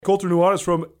Colter Nuanez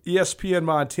from ESPN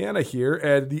Montana here,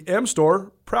 and the M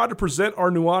Store, proud to present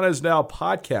our Nuanez Now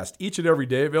podcast each and every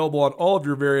day, available on all of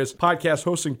your various podcast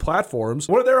hosting platforms.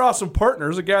 One of their awesome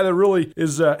partners, a guy that really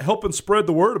is helping spread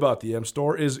the word about the M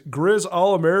Store, is Grizz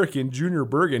All-American Junior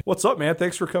Bergen. What's up, man?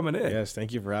 Thanks for coming in. Yes,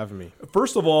 thank you for having me.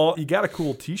 First of all, you got a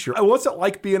cool t-shirt. What's it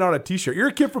like being on a t-shirt? You're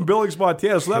a kid from Billings,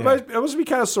 Montana, so that must be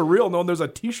kind of surreal knowing there's a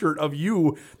t-shirt of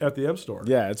you at the M Store.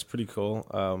 Yeah, it's pretty cool.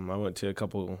 I went to a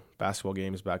couple basketball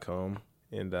games back home,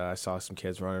 and I saw some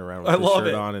kids running around with the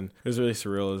shirt on, and it was really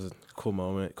surreal. It was a cool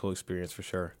moment, cool experience for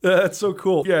sure. That's so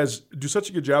cool. You guys do such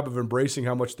a good job of embracing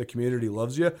how much the community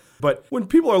loves you. But when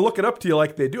people are looking up to you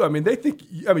like they do, they think,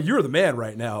 you're the man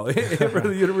right now for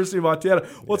the University of Montana.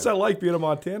 What's that like being a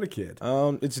Montana kid?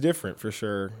 It's different for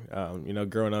sure.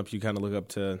 Growing up, you kind of look up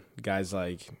to guys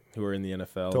like who are in the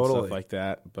NFL and stuff like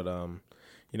that. But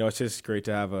it's just great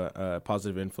to have a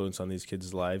positive influence on these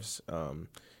kids' lives. I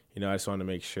just want to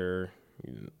make sure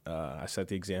I set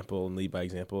the example and lead by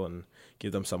example and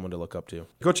give them someone to look up to.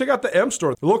 Go check out the M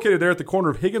Store. They're located there at the corner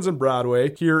of Higgins and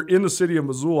Broadway here in the city of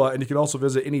Missoula, and you can also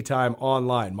visit anytime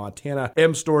online,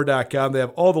 montanamstore.com. They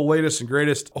have all the latest and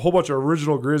greatest, a whole bunch of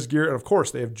original Grizz gear, and of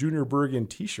course, they have Junior Bergen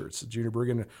t-shirts. Junior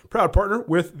Bergen, proud partner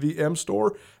with the M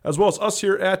Store, as well as us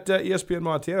here at ESPN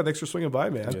Montana. Thanks for swinging by,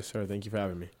 man. Yes, sir. Thank you for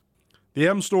having me. The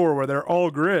M Store, where they're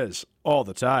all Grizz all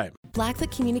the time. Blackfoot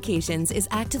Communications is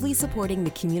actively supporting the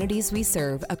communities we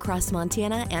serve across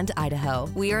Montana and Idaho.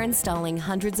 We are installing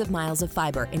hundreds of miles of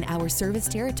fiber in our service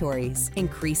territories,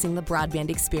 increasing the broadband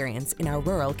experience in our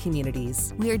rural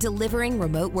communities. We are delivering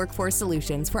remote workforce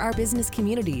solutions for our business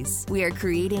communities. We are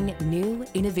creating new,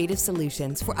 innovative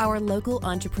solutions for our local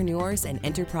entrepreneurs and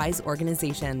enterprise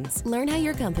organizations. Learn how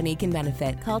your company can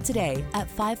benefit. Call today at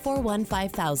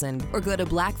 541-5000 or go to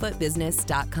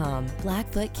blackfootbusiness.com.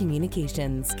 Blackfoot Communications.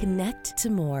 Connect to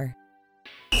more.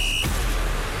 It's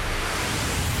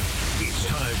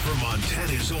time for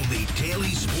Montana's only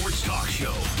daily sports talk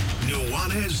show,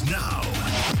 Nuanez Now.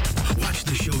 Watch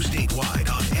the show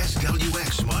statewide on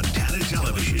SWX Montana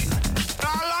Television.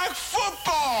 I like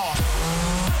football!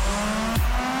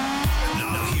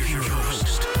 Now here's your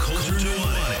host, Colter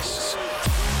Nuanez.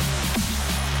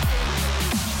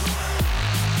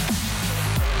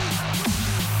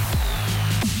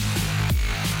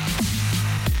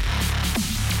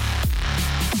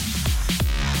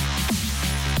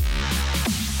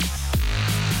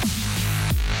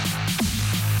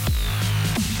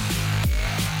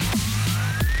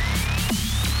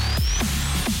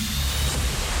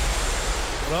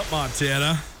 What up,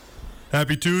 Montana?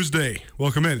 Happy Tuesday.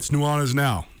 Welcome in. It's Nuanez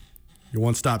Now, your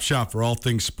one-stop shop for all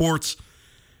things sports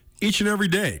each and every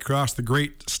day across the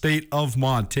great state of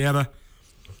Montana.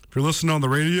 If you're listening on the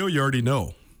radio, you already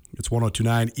know. It's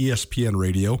 102.9 ESPN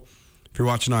Radio. If you're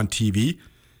watching on TV,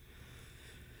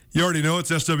 you already know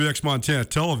it's SWX Montana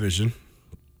Television.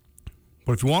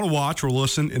 But if you want to watch or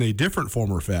listen in a different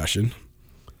form or fashion,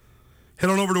 head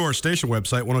on over to our station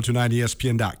website,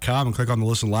 1029ESPN.com, and click on the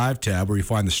Listen Live tab where you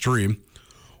find the stream.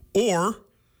 Or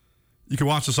you can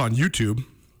watch us on YouTube.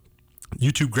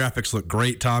 YouTube graphics look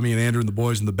great. Tommy and Andrew and the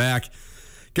boys in the back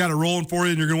got it rolling for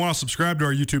you, and you're going to want to subscribe to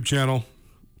our YouTube channel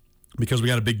because we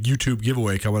got a big YouTube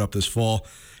giveaway coming up this fall.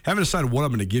 Haven't decided what I'm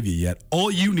going to give you yet. All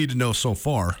you need to know so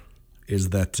far is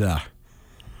that if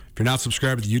you're not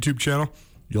subscribed to the YouTube channel,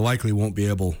 you likely won't be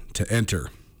able to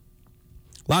enter.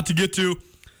 A lot to get to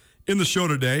in the show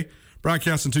today,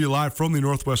 broadcasting to you live from the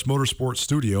Northwest Motorsports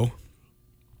studio.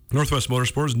 Northwest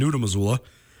Motorsports is new to Missoula,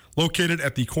 located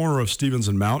at the corner of Stevens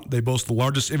and Mount. They boast the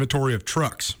largest inventory of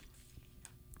trucks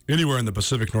anywhere in the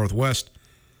Pacific Northwest.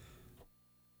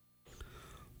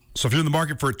 So if you're in the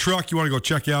market for a truck, you want to go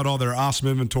check out all their awesome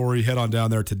inventory, head on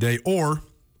down there today, or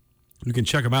you can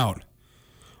check them out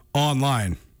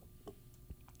online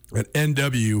at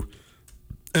nwmsrocks.com.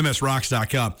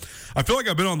 I feel like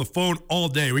I've been on the phone all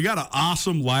day. We got an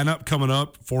awesome lineup coming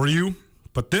up for you,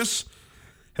 but this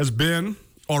has been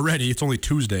already, it's only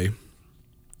Tuesday,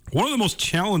 one of the most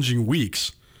challenging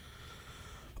weeks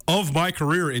of my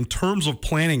career in terms of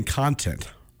planning content.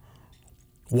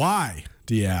 Why,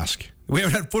 do you ask? We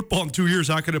haven't had football in 2 years.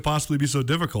 How could it possibly be so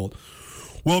difficult?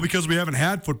 Well, because we haven't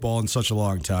had football in such a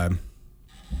long time.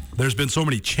 There's been so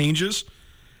many changes,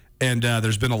 and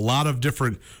there's been a lot of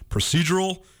different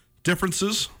procedural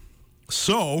differences.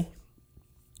 So,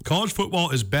 college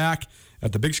football is back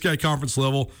at the Big Sky Conference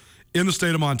level in the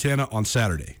state of Montana on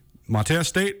Saturday. Montana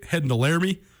State heading to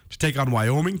Laramie to take on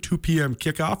Wyoming, 2 p.m.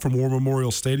 kickoff from War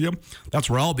Memorial Stadium. That's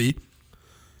where I'll be.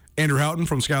 Andrew Houghton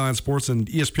from Skyline Sports and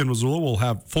ESPN Missoula will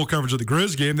have full coverage of the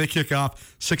Grizz game. They kick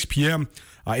off 6 p.m.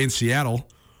 In Seattle.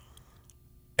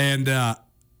 And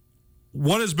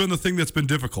what has been the thing that's been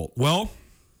difficult? Well,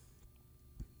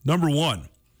 number one,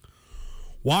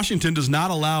 Washington does not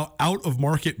allow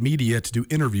out-of-market media to do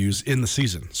interviews in the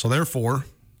season. So therefore,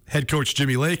 head coach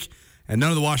Jimmy Lake and none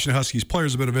of the Washington Huskies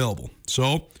players have been available.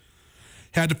 So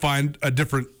had to find a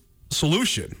different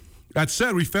solution. That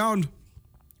said, we found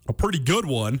a pretty good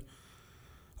one.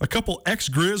 A couple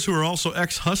ex-Grizz who are also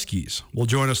ex-Huskies will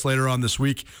join us later on this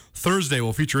week. Thursday,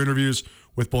 we'll feature interviews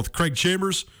with both Craig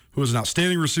Chambers, who was an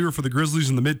outstanding receiver for the Grizzlies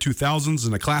in the mid-2000s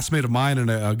and a classmate of mine and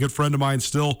a good friend of mine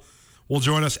still, will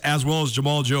join us, as well as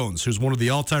Jamal Jones, who's one of the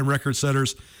all-time record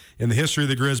setters in the history of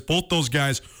the Grizz. Both those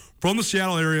guys from the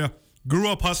Seattle area, grew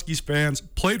up Huskies fans,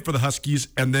 played for the Huskies,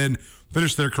 and then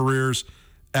finished their careers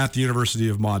at the University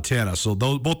of Montana. So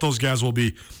both those guys will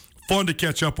be fun to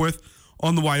catch up with.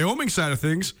 On the Wyoming side of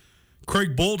things,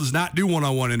 Craig Bohl does not do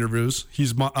one-on-one interviews.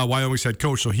 He's Wyoming's head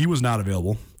coach, so he was not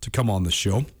available to come on the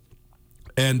show.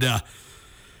 And, I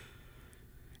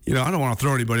don't want to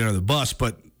throw anybody under the bus,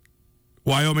 but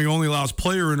Wyoming only allows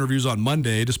player interviews on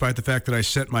Monday, despite the fact that I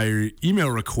sent my email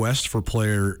request for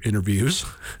player interviews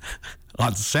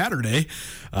on Saturday.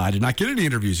 I did not get any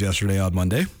interviews yesterday on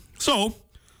Monday. So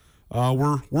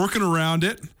we're working around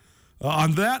it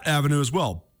on that avenue as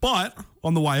well. But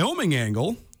on the Wyoming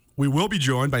angle, we will be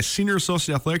joined by Senior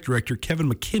Associate Athletic Director Kevin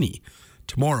McKinney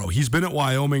tomorrow. He's been at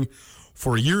Wyoming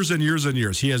for years and years and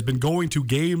years. He has been going to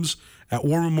games at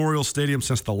War Memorial Stadium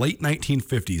since the late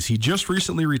 1950s. He just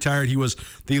recently retired. He was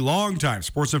the longtime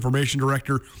sports information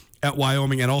director at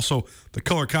Wyoming and also the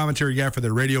color commentary guy for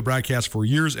their radio broadcast for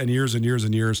years and years and years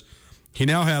and years. He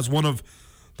now has one of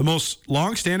the most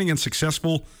longstanding and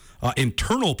successful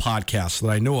internal podcasts that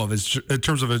I know of, is in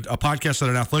terms of a podcast that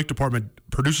an athletic department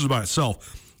produces by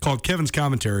itself called Kevin's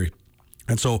Commentary.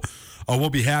 And so we'll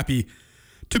be happy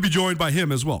to be joined by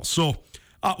him as well. So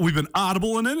we've been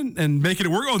audible in it and making it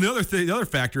work. Oh, and the other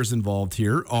factors involved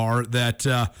here are that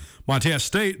Montana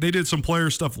State, they did some player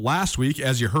stuff last week,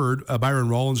 as you heard. Byron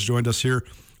Rollins joined us here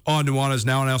on Nuanez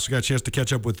Now, and I also got a chance to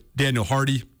catch up with Daniel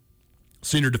Hardy,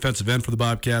 senior defensive end for the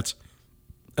Bobcats,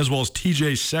 as well as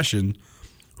TJ Session,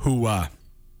 who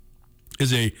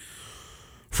is a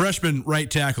freshman right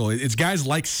tackle. It's guys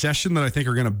like Session that I think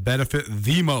are going to benefit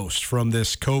the most from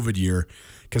this COVID year,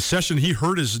 because Session, he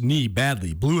hurt his knee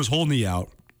badly, blew his whole knee out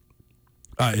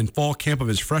in fall camp of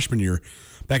his freshman year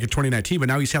back in 2019, but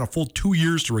now he's had a full 2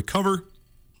 years to recover,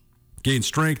 gain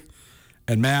strength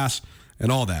and mass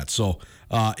and all that. So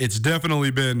it's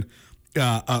definitely been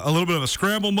a little bit of a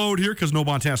scramble mode here because no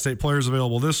Montana State players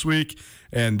available this week.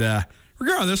 And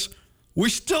regardless, we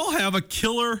still have a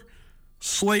killer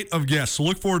slate of guests. So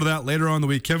look forward to that later on in the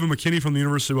week. Kevin McKinney from the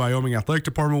University of Wyoming Athletic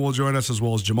Department will join us, as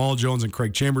well as Jamal Jones and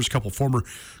Craig Chambers, a couple former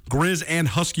Grizz and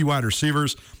Husky wide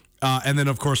receivers. And then,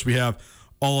 of course, we have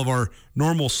all of our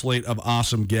normal slate of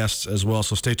awesome guests as well.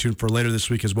 So stay tuned for later this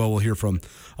week as well. We'll hear from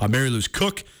Mary Louise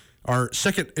Cook, our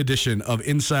second edition of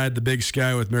Inside the Big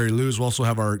Sky with Mary Louise. We'll also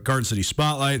have our Garden City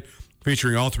Spotlight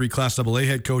featuring all three Class AA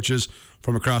head coaches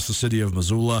from across the city of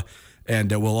Missoula.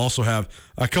 And we'll also have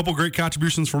a couple great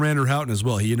contributions from Andrew Houghton as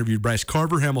well. He interviewed Bryce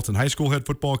Carver, Hamilton High School head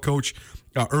football coach,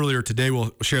 earlier today.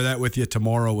 We'll share that with you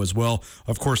tomorrow as well.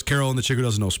 Of course, Carol and the Chick Who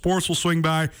Doesn't Know Sports will swing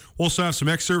by. We'll also have some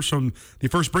excerpts from the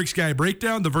first Big Sky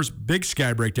Breakdown, of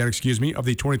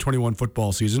the 2021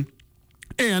 football season.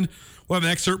 And we'll have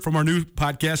an excerpt from our new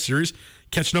podcast series,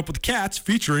 Catching Up with the Cats,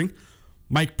 featuring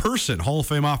Mike Person, Hall of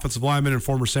Fame offensive lineman and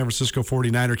former San Francisco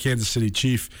 49er, Kansas City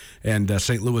Chief, and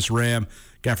St. Louis Ram,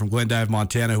 guy from Glendive,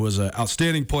 Montana, who was an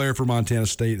outstanding player for Montana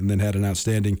State and then had an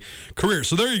outstanding career.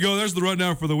 So there you go. There's the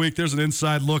rundown for the week. There's an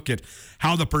inside look at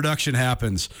how the production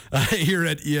happens here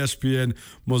at ESPN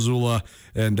Missoula.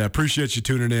 And appreciate you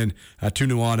tuning in to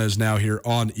Nuanez Now here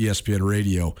on ESPN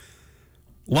Radio.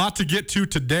 A lot to get to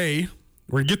today.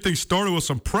 We're going to get things started with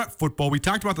some prep football. We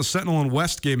talked about the Sentinel and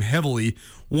West game heavily.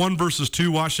 1 versus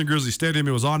 2, Washington Grizzly Stadium.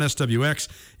 It was on SWX.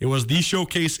 It was the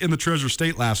showcase in the Treasure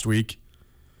State last week.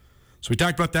 So we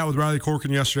talked about that with Riley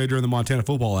Corcoran yesterday during the Montana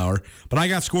Football Hour. But I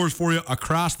got scores for you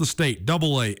across the state.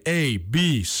 AA, A,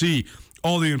 B, C,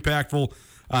 all the impactful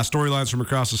storylines from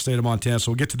across the state of Montana.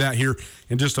 So we'll get to that here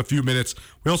in just a few minutes.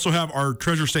 We also have our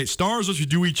Treasure State Stars, which we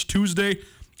do each Tuesday,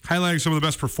 highlighting some of the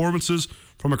best performances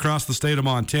from across the state of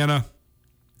Montana.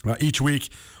 Each week,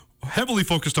 heavily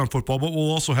focused on football, but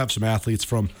we'll also have some athletes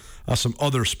from some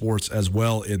other sports as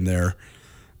well in there.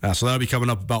 So that'll be coming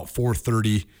up about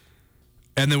 4:30.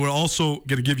 And then we're also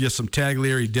going to give you some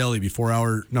Taglieri Deli before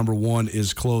hour number 1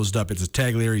 is closed up. It's a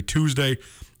Taglieri Tuesday.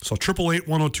 So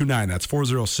 888-1029. That's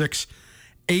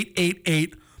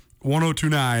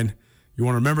 406-888-1029. You You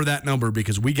want to remember that number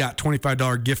because we got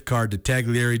 $25 gift card to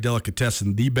Taglieri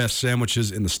Delicatessen, the best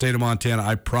sandwiches in the state of Montana.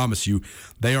 I promise you,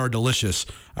 they are delicious.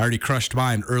 I already crushed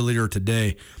mine earlier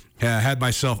today.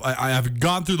 I've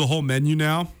gone through the whole menu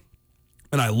now,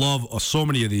 and I love so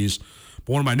many of these.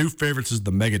 But one of my new favorites is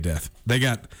the Megadeth. They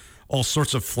got all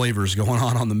sorts of flavors going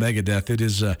on the Megadeth. It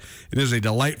is a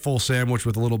delightful sandwich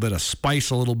with a little bit of spice,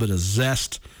 a little bit of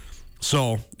zest.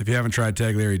 So if you haven't tried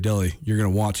Taglieri Deli, you're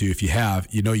going to want to. If you have,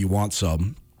 you know you want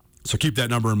some. So keep that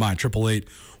number in mind,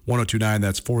 888-1029.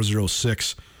 That's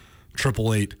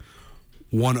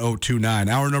 406-888-1029.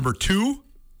 Hour number 2,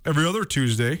 every other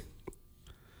Tuesday,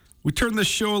 we turn this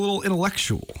show a little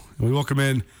intellectual. And we welcome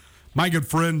in my good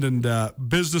friend and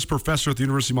business professor at the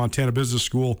University of Montana Business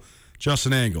School,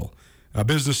 Justin Angle.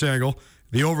 Business Angle,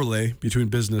 the overlay between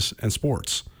business and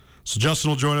sports. So Justin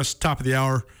will join us top of the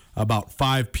hour about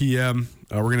 5 p.m.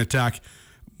 We're going to talk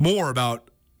more about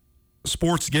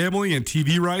sports gambling and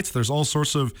TV rights. There's all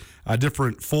sorts of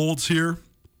different folds here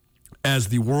as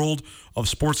the world of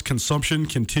sports consumption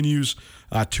continues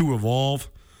to evolve.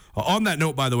 On that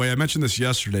note, by the way, I mentioned this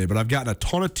yesterday, but I've gotten a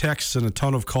ton of texts and a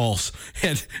ton of calls,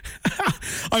 and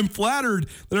I'm flattered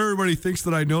that everybody thinks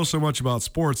that I know so much about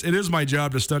sports. It is my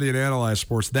job to study and analyze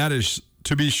sports. That is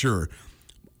to be sure.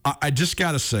 I just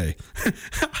got to say,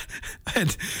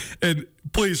 and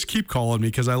please keep calling me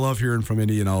because I love hearing from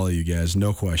Indy and all of you guys,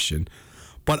 no question.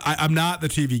 But I'm not the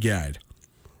TV guide.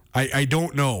 I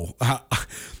don't know.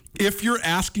 If you're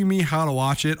asking me how to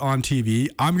watch it on TV,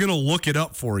 I'm going to look it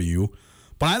up for you.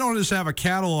 But I don't just have a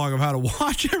catalog of how to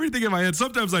watch everything in my head.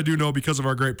 Sometimes I do know because of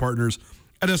our great partners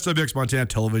at SWX Montana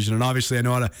Television. And obviously I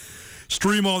know how to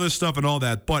stream all this stuff and all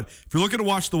that. But if you're looking to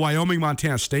watch the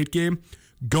Wyoming-Montana State game,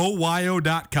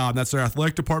 GoWyo.com. That's their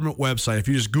athletic department website. If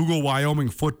you just Google Wyoming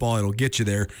football, it'll get you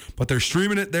there. But they're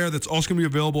streaming it there. That's also going to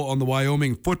be available on the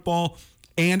Wyoming football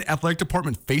and athletic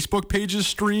department Facebook pages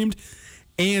streamed.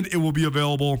 And it will be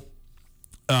available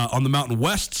on the Mountain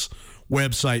West's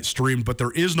website streamed. But there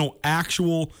is no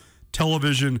actual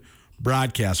television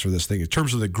broadcast for this thing. In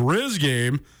terms of the Grizz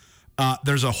game,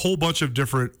 there's a whole bunch of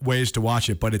different ways to watch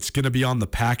it, but it's going to be on the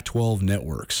Pac-12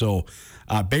 network. So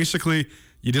basically,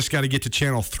 you just got to get to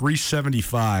channel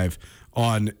 375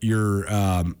 on your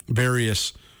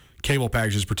various cable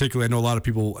packages. Particularly, I know a lot of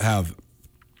people have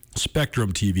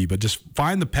Spectrum TV, but just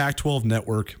find the Pac-12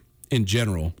 network in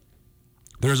general.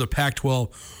 There's a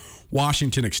Pac-12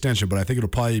 Washington extension, but I think it'll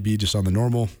probably be just on the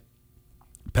normal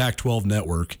Pac-12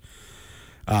 network.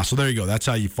 So there you go. That's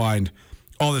how you find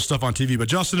all this stuff on TV. But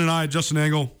Justin and I, Justin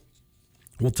Angle,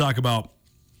 we'll talk about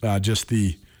just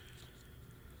the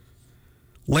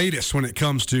latest when it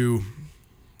comes to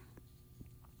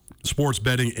sports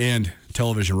betting and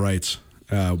television rights,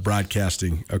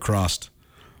 broadcasting across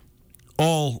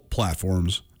all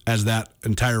platforms as that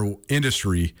entire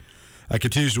industry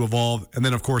continues to evolve. And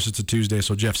then, of course, it's a Tuesday,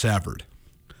 so Jeff Safford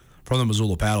from the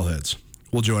Missoula Paddleheads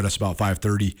will join us about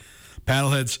 5:30.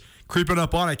 Paddleheads creeping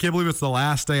up on, I can't believe it's the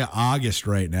last day of August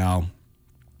right now.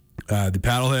 The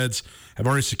Paddleheads have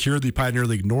already secured the Pioneer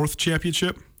League North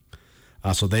Championship,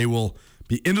 so they will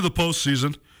be into the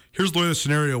postseason. Here's the way the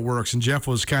scenario works, and Jeff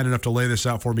was kind enough to lay this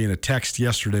out for me in a text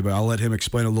yesterday, but I'll let him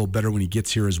explain a little better when he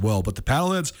gets here as well. But the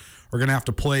Paddleheads are going to have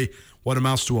to play what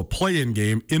amounts to a play-in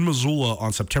game in Missoula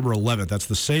on September 11th. That's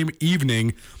the same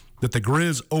evening that the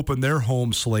Grizz open their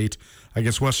home slate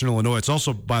against Western Illinois. It's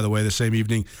also, by the way, the same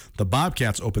evening the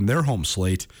Bobcats open their home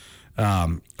slate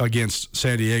against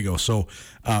San Diego. So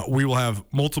we will have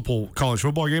multiple college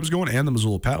football games going and the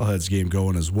Missoula Paddleheads game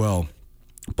going as well.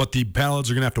 But the Paddleheads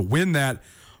are going to have to win that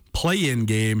play-in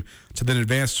game to then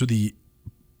advance to the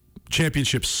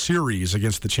championship series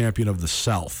against the champion of the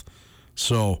South.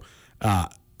 So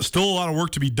still a lot of work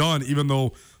to be done, even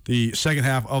though the second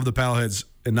half of the Paddleheads'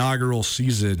 inaugural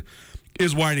season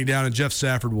is winding down, and Jeff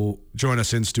Safford will join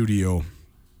us in studio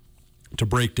to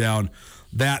break down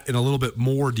that in a little bit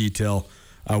more detail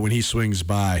when he swings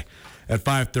by at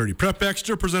 5:30. Prep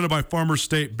Extra presented by Farmers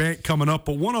State Bank coming up,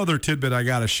 but one other tidbit I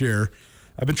got to share.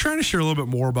 I've been trying to share a little bit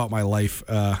more about my life,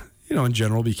 in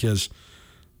general, because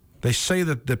they say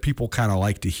that people kind of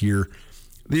like to hear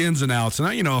the ins and outs,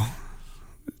 and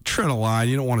tread a line.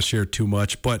 You don't want to share too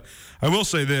much, but I will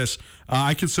say this.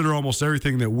 I consider almost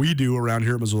everything that we do around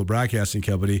here at Missoula Broadcasting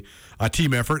Company a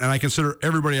team effort, and I consider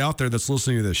everybody out there that's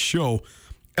listening to this show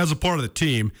as a part of the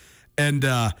team. And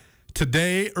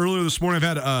earlier this morning,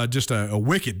 I've had just a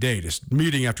wicked day, just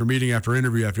meeting after meeting after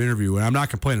interview, and I'm not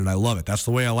complaining. I love it. That's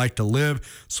the way I like to live.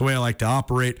 It's the way I like to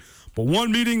operate. But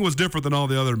one meeting was different than all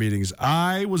the other meetings.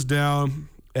 I was down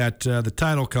at the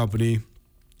title company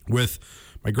with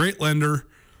my great lender,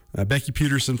 Becky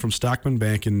Peterson from Stockman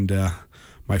Bank, and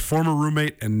my former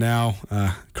roommate and now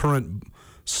current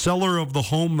seller of the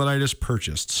home that I just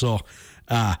purchased. So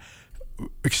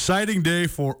exciting day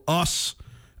for us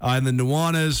and the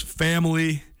Nuanez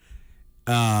family.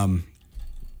 And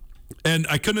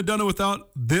I couldn't have done it without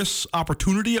this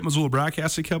opportunity at Missoula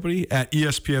Broadcasting Company, at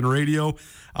ESPN Radio.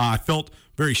 I felt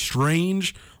very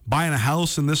strange buying a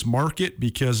house in this market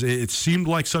because it seemed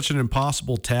like such an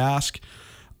impossible task.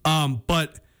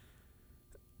 But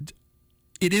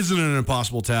it isn't an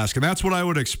impossible task, and that's what I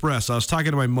would express. I was talking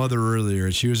to my mother earlier,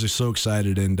 and she was just so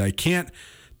excited. And I can't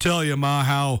tell you, Ma,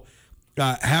 how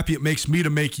happy it makes me to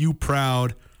make you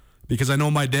proud, because I know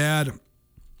my dad,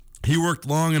 he worked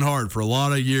long and hard for a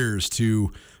lot of years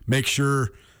to make sure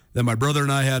that my brother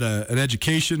and I had an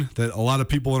education that a lot of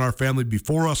people in our family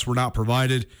before us were not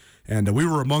provided. And we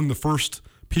were among the first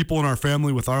people in our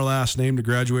family with our last name to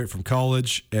graduate from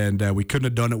college. And we couldn't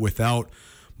have done it without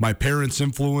my parents'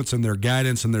 influence and their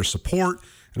guidance and their support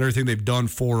and everything they've done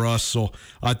for us. So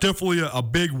definitely a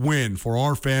big win for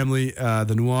our family,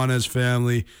 the Nuanez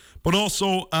family, but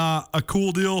also a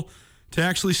cool deal to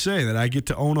actually say that I get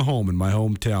to own a home in my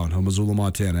hometown of Missoula,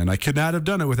 Montana. And I could not have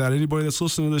done it without anybody that's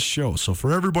listening to this show. So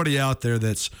for everybody out there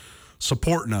that's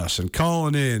supporting us and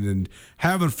calling in and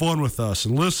having fun with us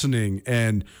and listening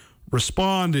and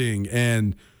responding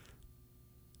and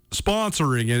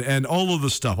sponsoring and all of the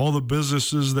stuff, all the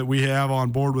businesses that we have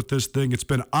on board with this thing, it's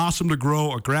been awesome to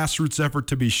grow, a grassroots effort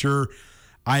to be sure.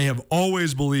 I have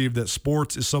always believed that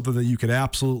sports is something that you could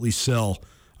absolutely sell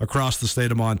across the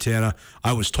state of Montana.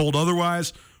 I was told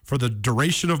otherwise for the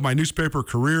duration of my newspaper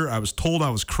career. I was told I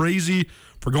was crazy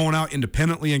for going out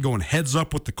independently and going heads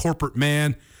up with the corporate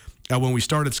man when we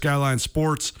started Skyline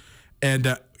Sports.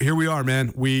 And here we are,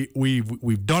 man.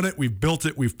 We've done it. We've built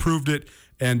it. We've proved it.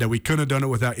 And we couldn't have done it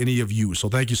without any of you. So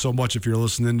thank you so much if you're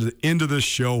listening into this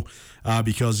show,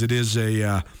 because it is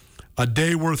a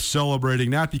day worth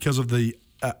celebrating, not because of the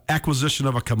acquisition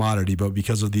of a commodity, but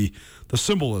because of the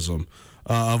symbolism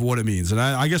of what it means. And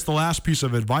I guess the last piece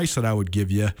of advice that I would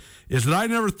give you is that I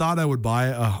never thought I would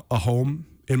buy a home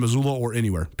in Missoula or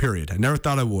anywhere, period. I never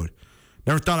thought I would.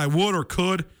 Never thought I would or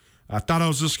could. I thought I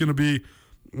was just going to be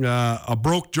a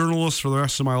broke journalist for the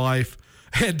rest of my life.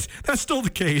 And that's still the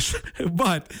case.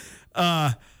 But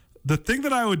the thing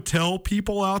that I would tell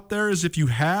people out there is if you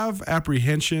have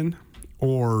apprehension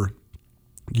or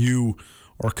you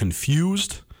are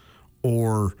confused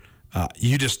or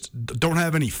you just don't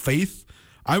have any faith,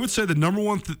 I would say the number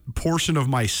one portion of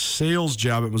my sales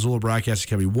job at Missoula Broadcasting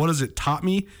Company, what has it taught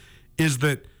me, is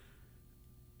that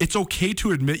it's okay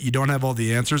to admit you don't have all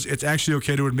the answers. It's actually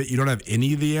okay to admit you don't have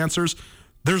any of the answers.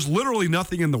 There's literally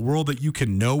nothing in the world that you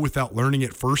can know without learning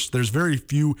it first. There's very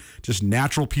few just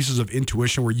natural pieces of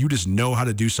intuition where you just know how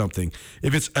to do something.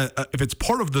 If it's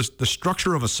part of the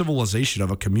structure of a civilization, of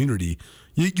a community,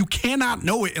 you cannot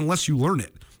know it unless you learn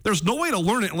it. There's no way to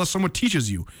learn it unless someone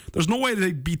teaches you. There's no way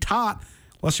to be taught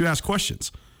unless you ask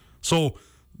questions. So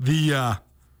the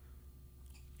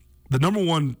number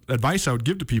one advice I would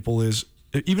give to people is,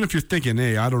 even if you're thinking,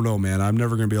 hey, I don't know, man, I'm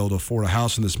never going to be able to afford a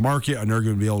house in this market. I'm never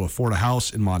going to be able to afford a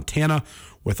house in Montana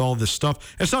with all this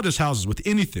stuff. It's not just houses, with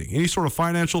anything, any sort of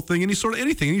financial thing, any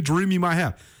dream you might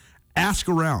have. Ask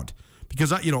around,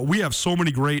 because we have so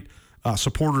many great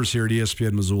supporters here at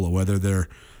ESPN Missoula, whether they're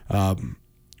the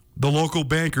local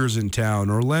bankers in town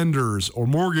or lenders or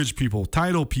mortgage people,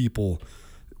 title people,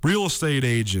 real estate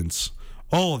agents,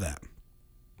 all of that.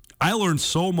 I learned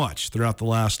so much throughout the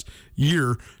last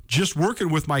year just working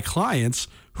with my clients,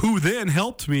 who then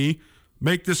helped me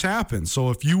make this happen. So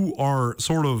if you are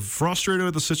sort of frustrated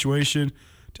with the situation,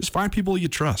 just find people you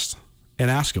trust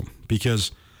and ask them,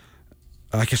 because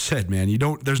like I said, man,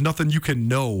 there's nothing you can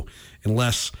know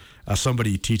unless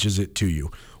somebody teaches it to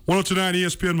you. 102.9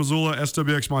 ESPN Missoula,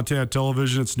 SWX Montana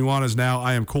Television. It's Nuanez Now.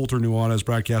 I am Colter Nuanez,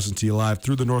 broadcasting to you live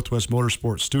through the Northwest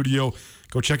Motorsport studio.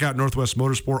 Go check out Northwest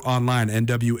Motorsport online,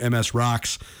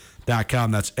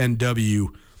 nwmsrocks.com. That's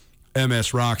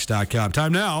nwmsrocks.com.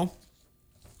 Time now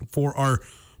for our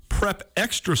Prep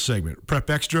Extra segment.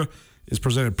 Prep Extra is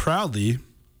presented proudly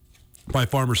by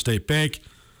Farmers State Bank.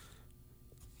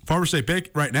 Farmers State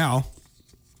Bank right now,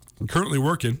 I'm currently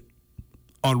working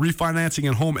on refinancing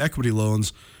and home equity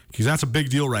loans, because that's a big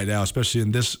deal right now, especially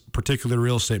in this particular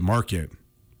real estate market.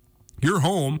 Your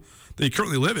home that you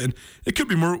currently live in, it could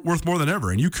be worth more than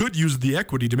ever, and you could use the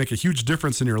equity to make a huge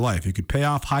difference in your life. You could pay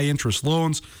off high-interest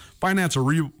loans, finance a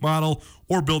remodel,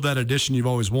 or build that addition you've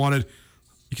always wanted.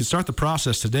 You can start the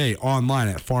process today online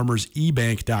at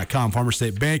farmersebank.com. Farmers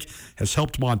State Bank has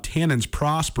helped Montanans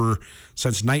prosper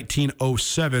since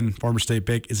 1907. Farmers State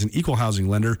Bank is an equal housing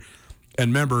lender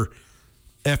and member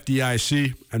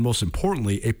FDIC, and most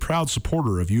importantly, a proud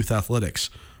supporter of youth athletics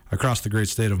across the great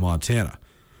state of Montana.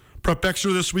 Prep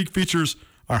Extra this week features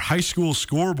our high school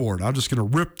scoreboard. I'm just going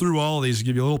to rip through all of these and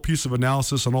give you a little piece of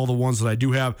analysis on all the ones that I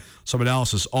do have some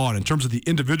analysis on. In terms of the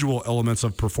individual elements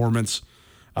of performance,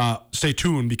 stay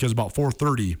tuned because about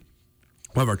 4:30,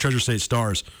 we'll have our Treasure State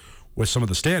Stars with some of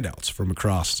the standouts from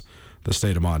across the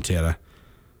state of Montana.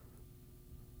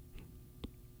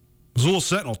 Missoula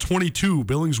Sentinel 22,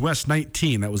 Billings West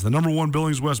 19. That was the number 1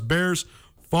 Billings West Bears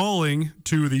falling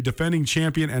to the defending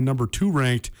champion and number 2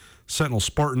 ranked Sentinel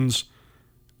Spartans.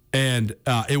 And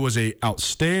it was a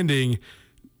outstanding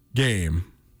game.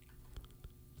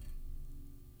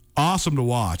 Awesome to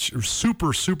watch.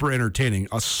 Super, super entertaining.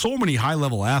 So many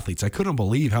high-level athletes. I couldn't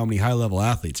believe how many high-level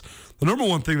athletes. The number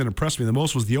one thing that impressed me the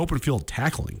most was the open field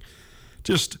tackling.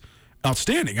 Just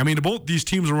outstanding. I mean, both these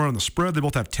teams are running the spread. They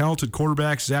both have talented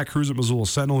quarterbacks. Zach Cruz at Missoula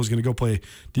Sentinel is going to go play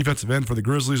defensive end for the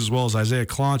Grizzlies, as well as Isaiah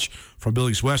Clonch from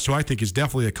Billings West, who I think is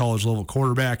definitely a college-level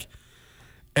quarterback.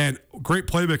 And great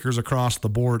playmakers across the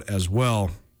board as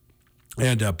well.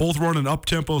 And both running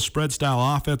up-tempo,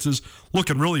 spread-style offenses,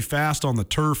 looking really fast on the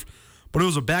turf. But it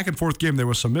was a back-and-forth game. There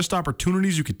was some missed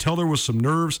opportunities. You could tell there was some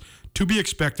nerves to be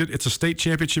expected. It's a state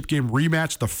championship game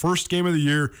rematch, the first game of the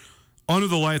year, under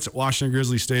the lights at Washington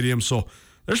Grizzly Stadium. So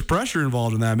there's pressure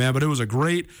involved in that, man. But it was a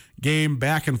great game,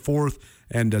 back and forth.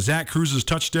 And Zach Cruz's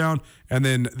touchdown and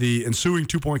then the ensuing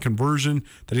 2-point conversion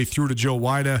that he threw to Joe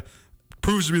Wida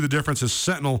proves to be the difference as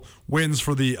Sentinel wins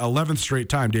for the 11th straight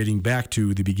time dating back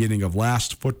to the beginning of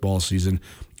last football season.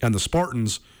 And the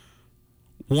Spartans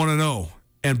 1-0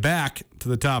 and back to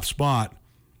the top spot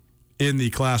in the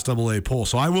Class AA poll.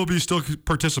 So I will be still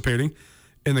participating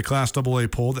in the Class AA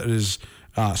poll that is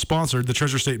sponsored, the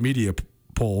Treasure State Media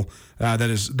poll that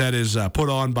is put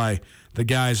on by the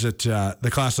guys at the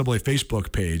Class AA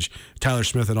Facebook page, Tyler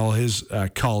Smith and all his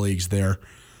colleagues there.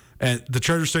 And the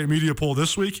Treasure State Media poll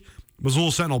this week,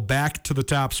 Missoula Sentinel back to the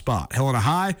top spot. Helena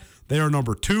High, they are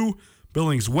number 2.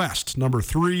 Billings West, number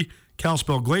 3.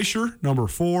 Kalispell Glacier, number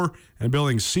 4. And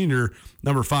Billings Senior,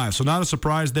 number 5. So not a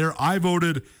surprise there. I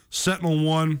voted Sentinel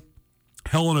 1,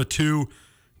 Helena 2,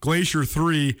 Glacier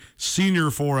 3,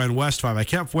 Senior 4, and West 5. I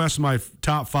kept West in my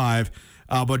top 5,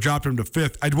 but dropped him to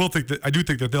 5th. I do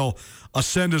think that they'll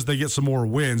ascend as they get some more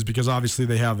wins because obviously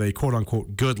they have a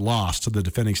quote-unquote good loss to the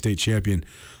defending state champion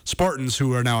Spartans,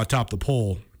 who are now atop the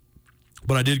poll.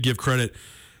 But I did give credit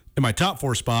in my top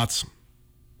 4 spots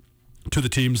to the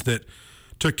teams that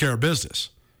took care of business.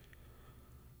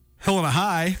 Helena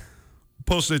High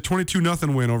posted a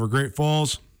 22-0 win over Great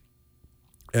Falls,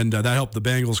 and that helped the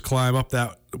Bengals climb up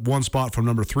that one spot from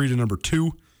number 3 to number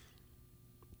 2.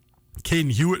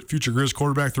 Caden Hewitt, future Grizz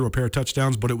quarterback, threw a pair of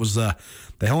touchdowns, but it was the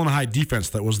Helena High defense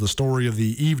that was the story of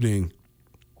the evening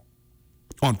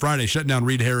on Friday, shutting down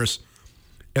Reed Harris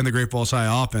and the Great Falls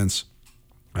High offense.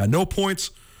 No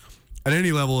points at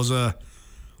any level is a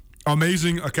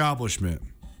amazing accomplishment,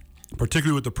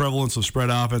 particularly with the prevalence of spread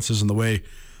offenses and the way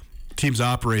teams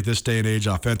operate this day and age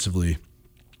offensively.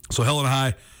 So Helena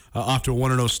High off to a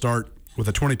 1-0 start with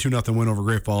a 22-0 win over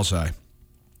Great Falls High.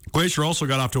 Glacier also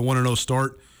got off to a 1-0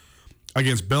 start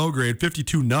against Belgrade,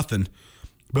 52-0.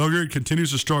 Belgrade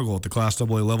continues to struggle at the Class AA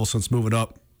level since moving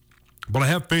up, but I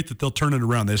have faith that they'll turn it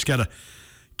around. They just got to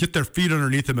get their feet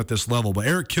underneath them at this level. But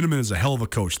Eric Kinnaman is a hell of a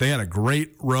coach. They had a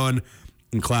great run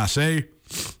in Class A.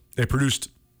 They produced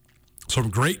some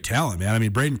great talent, man. I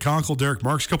mean, Braden Conkle, Derek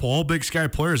Marks, a couple all Big Sky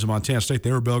players in Montana State.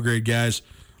 They were Belgrade guys.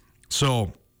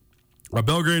 So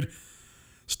Belgrade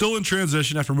still in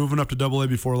transition after moving up to AA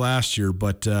before last year,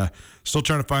 but still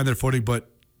trying to find their footing. But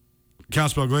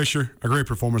Kalispell Glacier, a great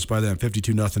performance by them,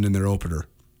 52-0 in their opener.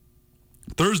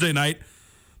 Thursday night,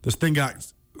 this thing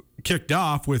got kicked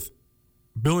off with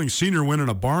Billings Senior winning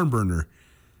a barn burner.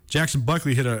 Jackson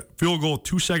Buckley hit a field goal with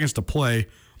 2 seconds to play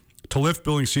to lift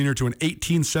Billings Senior to an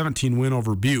 18-17 win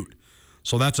over Butte.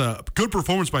 So that's a good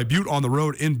performance by Butte on the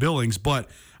road in Billings, but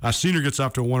Senior gets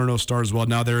off to a 1-0 start as well.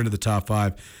 Now they're into the top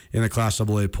 5 in the Class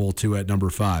AA poll, too, at number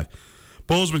 5.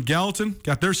 Bozeman Gallatin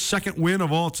got their second win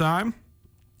of all time,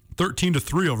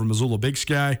 13-3 over Missoula Big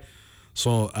Sky.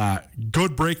 So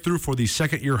good breakthrough for the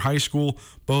second-year high school,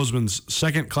 Bozeman's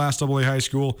second Class AA high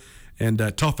school. And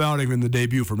tough outing in the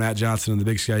debut for Matt Johnson and the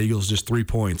Big Sky Eagles, just 3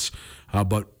 points.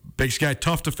 But Big Sky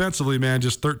tough defensively, man,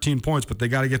 just 13 points. But they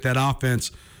got to get that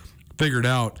offense figured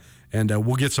out. And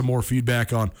we'll get some more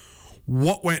feedback on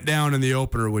what went down in the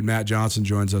opener when Matt Johnson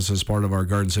joins us as part of our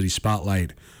Garden City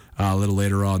Spotlight a little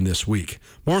later on this week.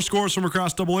 More scores from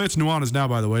across AA. It's Nuanez Now,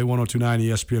 by the way, 102.9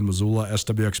 ESPN Missoula,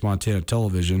 SWX Montana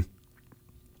Television.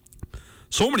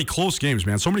 So many close games,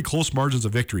 man. So many close margins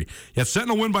of victory. You had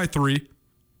Sentinel win by 3.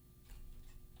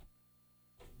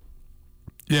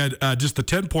 Yeah, just the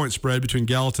 10-point spread between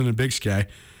Gallatin and Big Sky.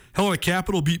 Helena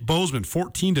Capital beat Bozeman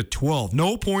 14-12.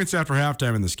 No points after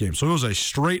halftime in this game, so it was a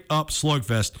straight-up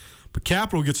slugfest. But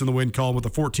Capital gets in the win column with a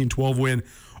 14-12 win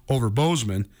over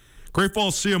Bozeman. Great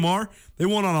Falls CMR, they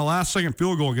won on a last-second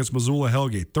field goal against Missoula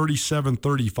Hellgate,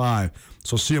 37-35.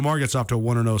 So CMR gets off to a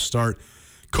 1-0 start.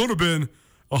 Could have been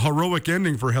a heroic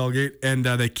ending for Hellgate, and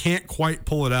they can't quite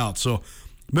pull it out. So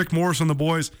Mick Morris and the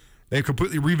boys, they've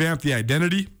completely revamped the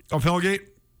identity of Hellgate.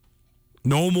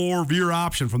 No more veer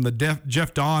option from the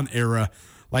Jeff Don era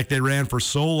like they ran for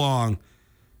so long.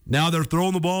 Now they're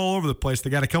throwing the ball all over the place.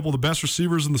 They got a couple of the best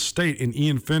receivers in the state in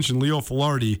Ian Finch and Leo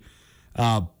Filardi.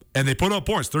 And they put up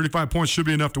points. 35 points should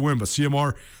be enough to win. But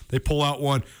CMR, they pull out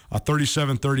one,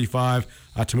 37-35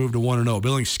 to move to 1-0.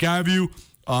 Billings Skyview,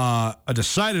 a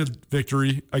decided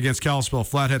victory against Kalispell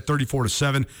Flathead,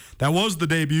 34-7. That was the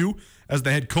debut as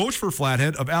the head coach for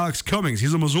Flathead of Alex Cummings.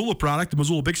 He's a Missoula product, a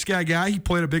Missoula Big Sky guy. He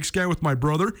played at Big Sky with my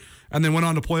brother and then went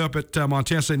on to play up at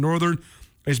Montana State Northern.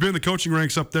 He's been in the coaching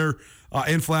ranks up there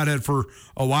in Flathead for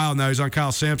a while now. He's on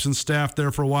Kyle Sampson's staff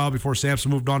there for a while before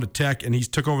Sampson moved on to Tech, and he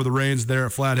took over the reins there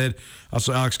at Flathead.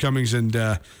 So Alex Cummings and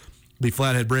the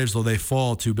Flathead Braves, though, they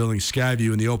fall to Billings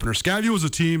Skyview in the opener. Skyview was a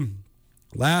team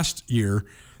last year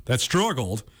that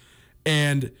struggled,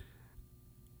 and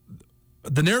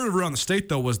the narrative around the state,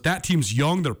 though, was that team's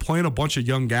young. They're playing a bunch of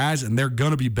young guys, and they're going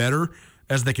to be better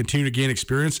as they continue to gain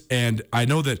experience. And I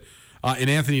know that in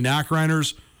Anthony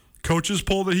Knockreiner's coaches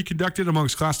poll that he conducted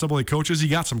amongst Class AA coaches, he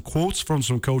got some quotes from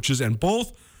some coaches, and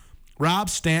both Rob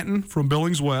Stanton from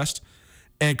Billings West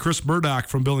and Chris Murdoch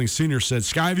from Billings Senior said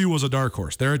Skyview was a dark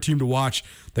horse. They're a team to watch.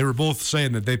 They were both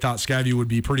saying that they thought Skyview would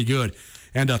be pretty good.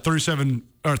 And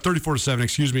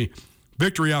 34-7,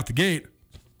 victory out the gate.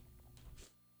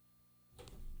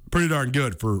 Pretty darn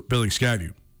good for Billings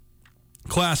Skyview.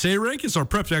 Class A rank is our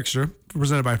Preps Extra,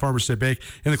 presented by Farmers State Bank.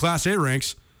 In the Class A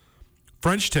ranks,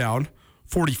 Frenchtown,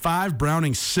 45,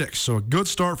 Browning 6. So a good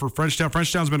start for Frenchtown.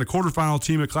 Frenchtown's been a quarterfinal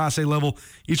team at Class A level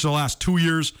each of the last 2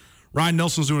 years. Ryan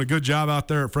Nelson's doing a good job out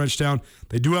there at Frenchtown.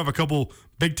 They do have a couple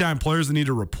big-time players they need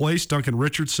to replace, Duncan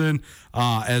Richardson,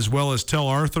 as well as Tell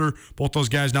Arthur. Both those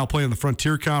guys now play in the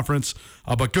Frontier Conference.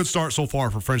 But good start so far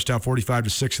for Frenchtown,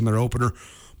 45-6 in their opener.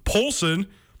 Polson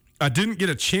didn't get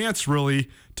a chance, really,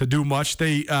 to do much.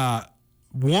 They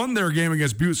won their game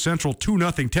against Butte Central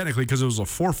 2-0, technically, because it was a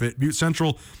forfeit. Butte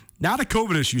Central, not a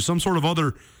COVID issue, some sort of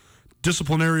other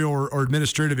disciplinary or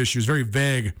administrative issues. Very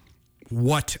vague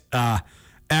what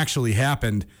actually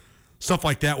happened. Stuff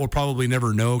like that we'll probably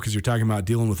never know because you're talking about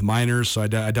dealing with minors, so I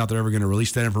doubt they're ever going to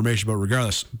release that information. But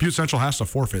regardless, Butte Central has to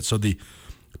forfeit. So the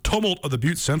tumult of the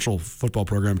Butte Central football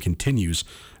program continues.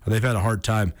 They've had a hard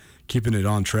time keeping it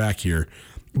on track here.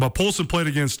 But Polson played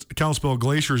against Kalispell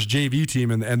Glacier's JV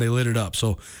team, and they lit it up.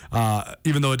 So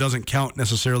even though it doesn't count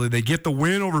necessarily, they get the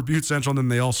win over Butte Central, and then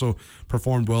they also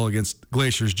performed well against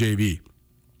Glacier's JV.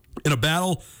 In a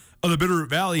battle of the Bitterroot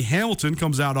Valley, Hamilton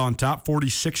comes out on top,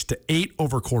 46-8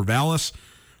 over Corvallis.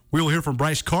 We'll hear from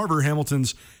Bryce Carver,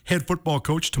 Hamilton's head football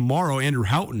coach, tomorrow. Andrew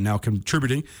Houghton now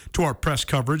contributing to our preps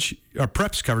coverage,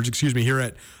 here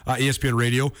at ESPN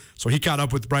Radio. So he caught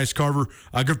up with Bryce Carver,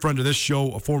 a good friend of this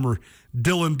show, a former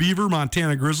Dillon Beaver,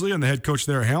 Montana Grizzly, and the head coach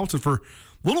there at Hamilton for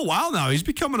a little while now. He's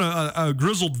becoming a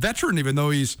grizzled veteran, even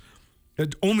though he's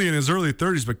only in his early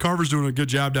 30s. But Carver's doing a good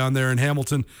job down there in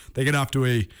Hamilton. They get off to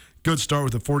a good start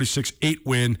with a 46-8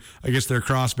 win against their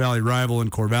Cross Valley rival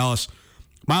in Corvallis.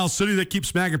 Miles City, they keep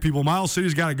smacking people. Miles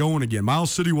City's got it going again.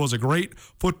 Miles City was a great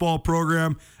football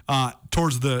program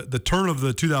towards the turn of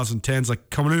the 2010s, like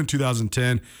coming in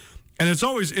 2010. And it's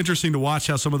always interesting to watch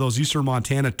how some of those eastern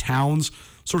Montana towns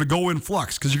sort of go in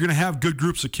flux because you're going to have good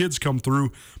groups of kids come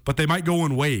through, but they might go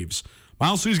in waves.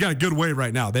 Miles City's got a good wave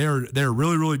right now. They're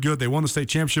really, really good. They won the state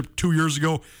championship 2 years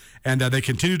ago, and they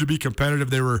continue to be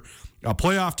competitive. They were a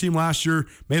playoff team last year,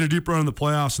 made a deep run in the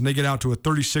playoffs, and they get out to a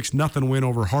 36-0 win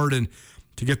over Hardin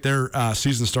to get their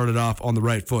season started off on the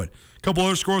right foot. A couple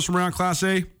other scores from around Class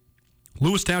A.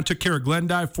 Lewistown took care of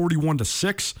Glendive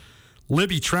 41-6.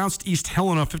 Libby trounced East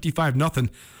Helena 55-0.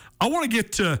 I want to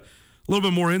get to a little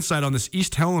bit more insight on this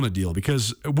East Helena deal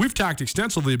because we've talked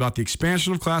extensively about the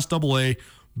expansion of Class AA,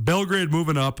 Belgrade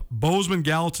moving up, Bozeman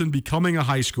Gallatin becoming a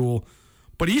high school,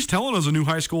 but East Helena is a new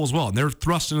high school as well, and they're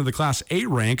thrust into the Class A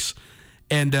ranks,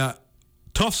 and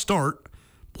tough start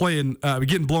playing,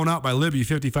 getting blown out by Libby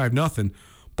 55-0.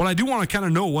 But I do want to kind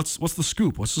of know what's the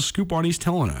scoop. What's the scoop on East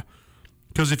Helena?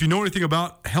 Because if you know anything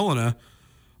about Helena,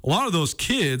 a lot of those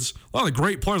kids, a lot of the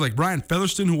great players like Brian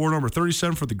Featherston, who wore number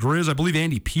 37 for the Grizz. I believe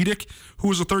Andy Pedic, who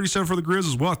was a 37 for the Grizz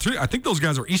as well. I think those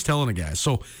guys are East Helena guys.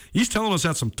 So East Helena's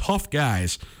had some tough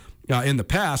guys in the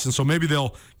past, and so maybe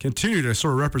they'll continue to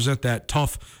sort of represent that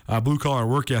tough blue-collar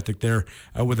work ethic there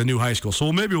with a new high school.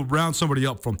 So maybe we'll round somebody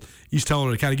up from East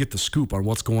Helena to kind of get the scoop on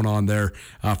what's going on there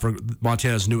for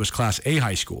Montana's newest Class A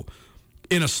high school.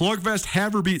 In a slugfest,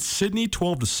 Havre beat Sidney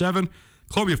 12-7.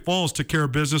 Columbia Falls took care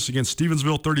of business against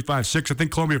Stevensville 35-6. I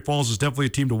think Columbia Falls is definitely a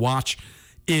team to watch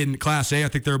in Class A. I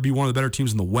think they'll be one of the better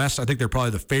teams in the West. I think they're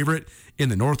probably the favorite in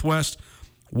the Northwest.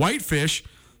 Whitefish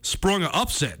sprung an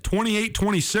upset,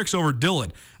 28-26 over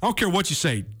Dillon. I don't care what you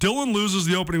say. Dillon loses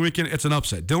the opening weekend, it's an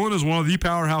upset. Dillon is one of the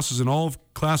powerhouses in all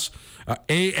of Class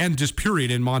A and just period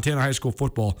in Montana high school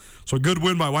football. So a good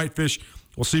win by Whitefish.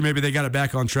 We'll see. Maybe they got it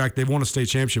back on track. They've won a state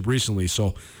championship recently,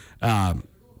 so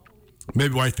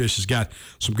maybe Whitefish has got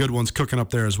some good ones cooking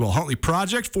up there as well. Huntley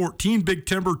Project 14, Big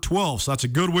Timber 12. So that's a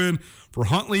good win for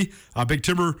Huntley. Big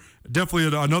Timber,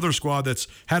 definitely another squad that's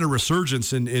had a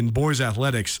resurgence in boys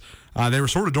athletics. They were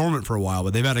sort of dormant for a while,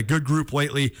 but they've had a good group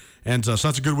lately, and so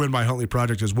that's a good win by Huntley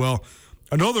Project as well.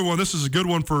 Another one, this is a good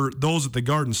one for those at the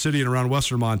Garden City and around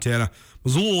western Montana.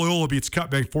 Missoula Loyola beats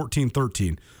Cutbank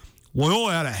 14-13.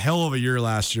 Loyola had a hell of a year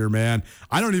last year, man.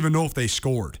 I don't even know if they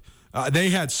scored. They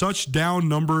had such down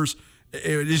numbers.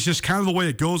 It's just kind of the way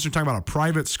it goes. You're talking about a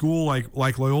private school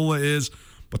like Loyola is,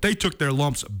 but they took their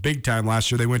lumps big time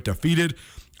last year. They went defeated.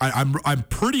 I'm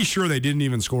pretty sure they didn't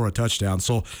even score a touchdown.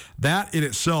 So that in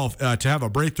itself, to have a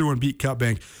breakthrough and beat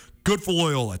Cutbank, good for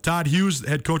Loyola. Todd Hughes,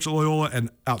 head coach at Loyola, an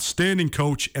outstanding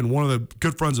coach and one of the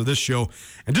good friends of this show,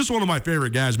 and just one of my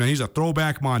favorite guys, man. He's a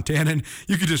throwback Montanan.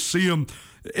 You could just see him.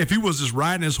 If he was just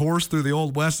riding his horse through the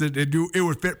Old West, it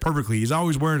would fit perfectly. He's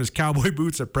always wearing his cowboy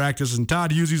boots at practice, and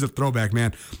Todd Hughes, he's a throwback,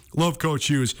 man. Love Coach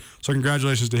Hughes. So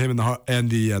congratulations to him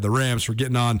and the Rams for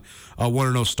getting on a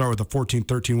 1-0 start with a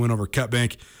 14-13 win over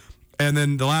Cutbank. And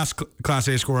then the last Class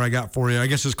A score I got for you, I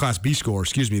guess is Class B score.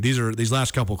 Excuse me. These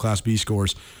last couple Class B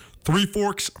scores. Three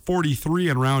Forks 43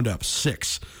 and Roundup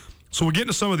 6. So we'll get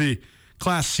into some of the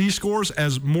Class C scores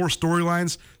as more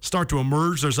storylines start to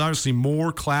emerge. There's obviously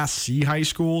more Class C high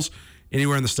schools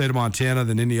anywhere in the state of Montana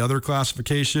than any other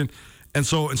classification. And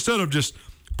so instead of just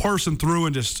parsing through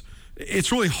and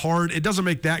it's really hard. It doesn't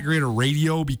make that great a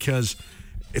radio because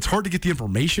it's hard to get the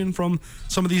information from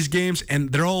some of these games.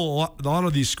 And a lot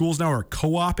of these schools now are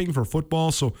co-oping for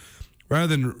football. So rather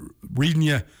than reading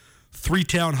you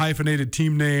 3-town hyphenated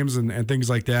team names and things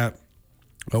like that,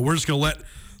 we're just going to let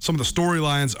some of the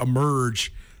storylines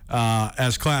emerge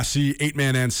as Class C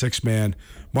 8-man and 6-man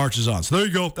marches on. So there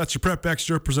you go. That's your Prep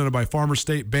Extra presented by Farmers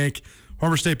State Bank.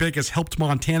 Farmers State Bank has helped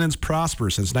Montanans prosper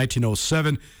since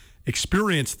 1907.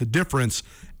 Experience the difference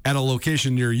at a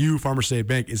location near you. Farmers State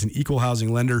Bank is an equal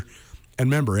housing lender and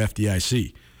member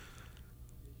FDIC.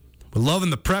 We're loving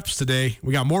the preps today.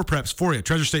 We got more preps for you.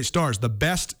 Treasure State Stars, the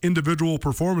best individual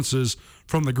performances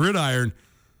from the gridiron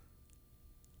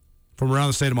from around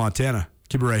the state of Montana.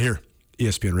 Keep it right here,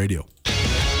 ESPN Radio.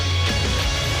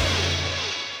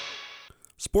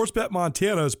 Sportsbet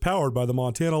Montana is powered by the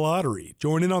Montana Lottery.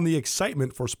 Join in on the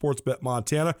excitement for Sportsbet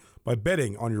Montana by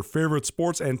betting on your favorite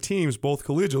sports and teams both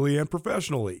collegially and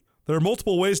professionally. There are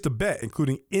multiple ways to bet,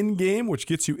 including in-game, which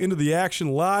gets you into the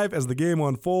action live as the game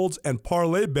unfolds, and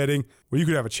parlay betting, where you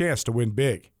could have a chance to win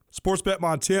big. Sportsbet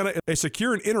Montana is a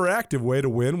secure and interactive way to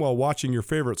win while watching your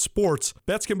favorite sports.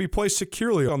 Bets can be placed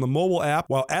securely on the mobile app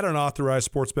while at an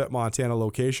authorized Sportsbet Montana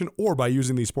location or by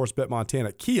using the Sportsbet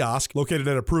Montana kiosk located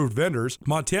at approved vendors.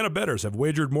 Montana bettors have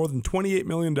wagered more than $28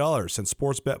 million since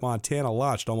Sportsbet Montana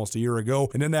launched almost a year ago,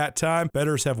 and in that time,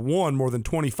 bettors have won more than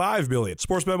 $25 million.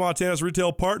 Sportsbet Montana's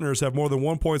retail partners have more than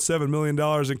 $1.7 million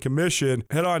in commission.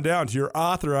 Head on down to your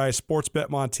authorized Sportsbet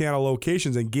Montana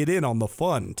locations and get in on the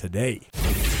fun today.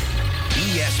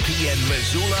 ESPN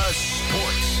Missoula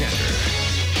Sports Center.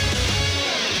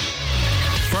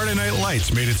 Friday Night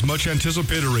Lights made its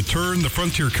much-anticipated return. The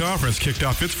Frontier Conference kicked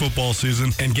off its football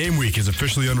season, and game week is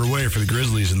officially underway for the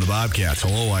Grizzlies and the Bobcats.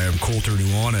 Hello, I am Colter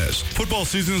Nuanez. Football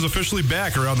season is officially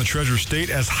back around the Treasure State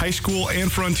as high school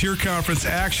and Frontier Conference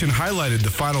action highlighted the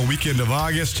final weekend of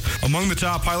August. Among the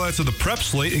top highlights of the prep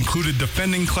slate included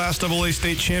defending Class AA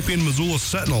state champion Missoula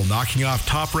Sentinel knocking off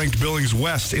top-ranked Billings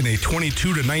West in a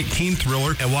 22-19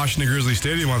 thriller at Washington Grizzly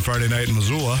Stadium on Friday night in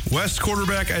Missoula. West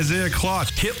quarterback Isaiah Klotz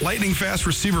hit lightning-fast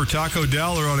receiver Taco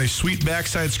Dowler on a sweet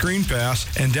backside screen pass,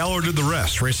 and Dowler did the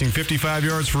rest, racing 55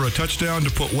 yards for a touchdown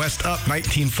to put West up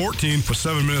 19-14 with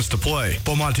 7 minutes to play.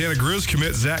 But Montana Grizz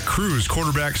commit Zach Cruz,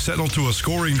 quarterback Sentinel, to a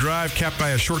scoring drive capped by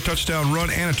a short touchdown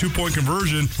run and a 2-point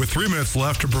conversion with 3 minutes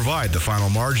left to provide the final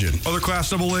margin. Other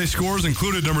Class AA scores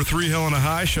included number 3 Helena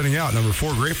High shutting out number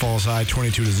 4 Great Falls High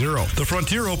 22-0. The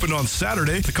Frontier opened on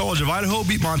Saturday. The College of Idaho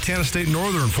beat Montana State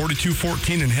Northern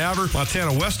 42-14 in Havre.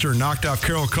 Montana Western knocked off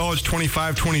Carroll College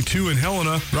 25-23 22 in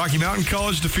Helena. Rocky Mountain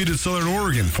College defeated Southern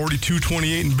Oregon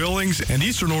 42-28 in Billings, and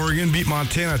Eastern Oregon beat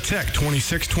Montana Tech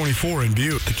 26-24 in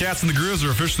Butte. The Cats and the Grizz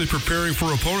are officially preparing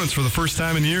for opponents for the first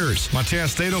time in years. Montana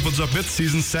State opens up its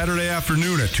season Saturday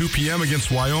afternoon at 2 p.m.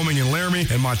 against Wyoming and Laramie,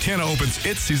 and Montana opens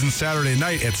its season Saturday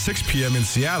night at 6 p.m. in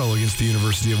Seattle against the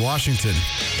University of Washington.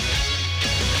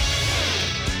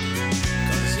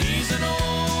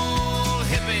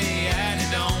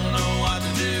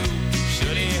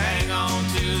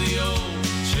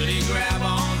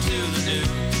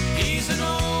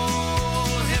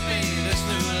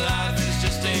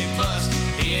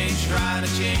 Trying to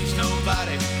change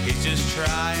nobody, he's just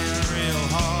trying real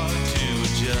hard to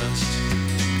adjust.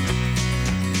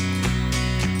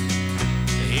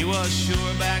 He was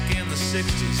sure back in the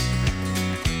 60s.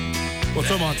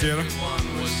 What's up, Montana?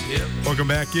 Welcome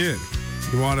back in.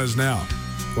 Nuanez Now,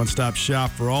 one-stop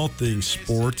shop for all things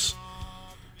sports.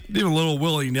 Even a little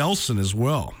Willie Nelson as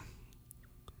well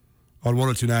on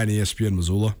 102.9 ESPN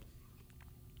Missoula.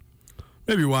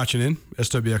 Maybe watching in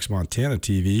SWX Montana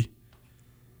TV.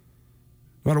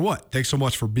 No matter what, thanks so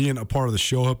much for being a part of the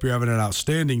show. Hope you're having an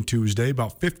outstanding Tuesday.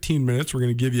 About 15 minutes, we're going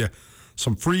to give you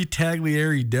some free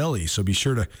Tagliari Deli, so be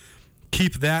sure to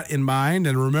keep that in mind.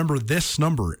 And remember this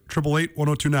number,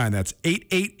 888-1029. That's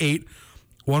 888-1029,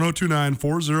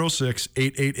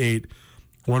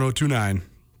 406-888-1029.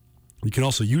 You can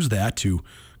also use that to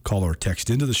call or text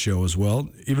into the show as well,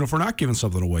 even if we're not giving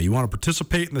something away. You want to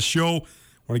participate in the show,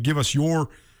 want to give us your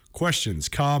questions,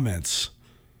 comments,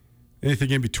 anything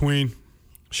in between,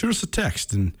 shoot us a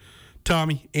text, and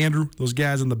Tommy, Andrew, those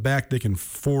guys in the back, they can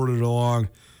forward it along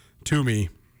to me.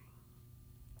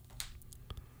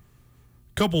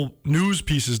 A couple news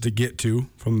pieces to get to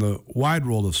from the wide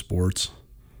world of sports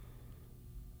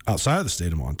outside of the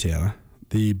state of Montana.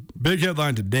 The big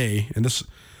headline today, and this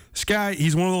guy,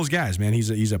 he's one of those guys, man.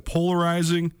 He's a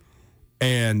polarizing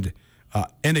and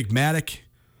enigmatic,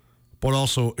 but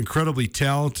also incredibly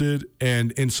talented,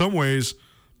 and in some ways,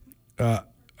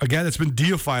 a guy that's been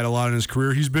deified a lot in his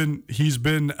career. He's been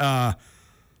the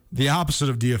opposite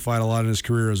of deified a lot in his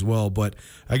career as well. But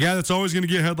a guy that's always going to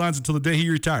get headlines until the day he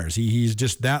retires. He's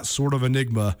just that sort of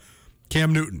enigma.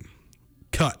 Cam Newton,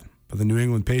 cut by the New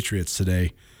England Patriots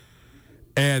today.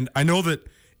 And I know that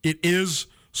it is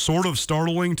sort of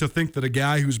startling to think that a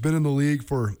guy who's been in the league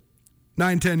for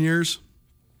 9-10 years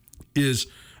is,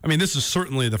 I mean, this is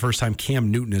certainly the first time Cam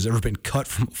Newton has ever been cut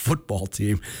from a football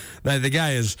team. The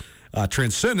guy is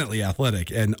transcendently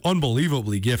athletic and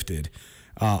unbelievably gifted,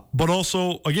 but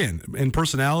also, again, in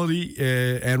personality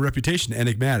and reputation,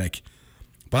 enigmatic.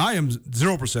 But I am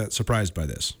 0% surprised by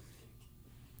this.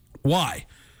 Why?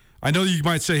 I know you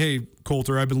might say, hey,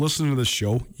 Coulter, I've been listening to this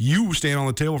show. You stand on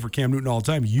the table for Cam Newton all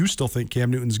the time. You still think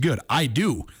Cam Newton's good. I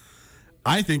do.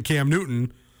 I think Cam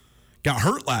Newton got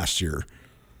hurt last year.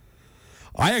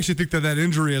 I actually think that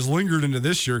injury has lingered into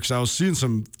this year because I was seeing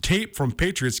some tape from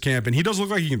Patriots camp, and he doesn't look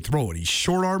like he can throw it. He's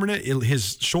short-arming it.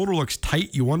 His shoulder looks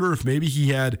tight. You wonder if maybe he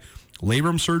had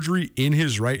labrum surgery in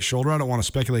his right shoulder. I don't want to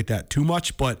speculate that too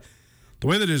much, but the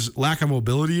way that his lack of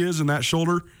mobility is in that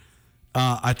shoulder,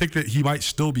 I think that he might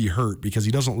still be hurt because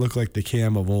he doesn't look like the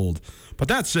Cam of old. But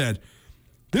that said,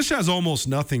 this has almost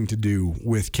nothing to do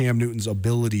with Cam Newton's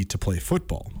ability to play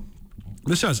football.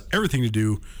 This has everything to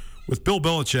do with Bill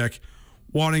Belichick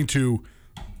wanting to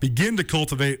begin to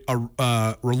cultivate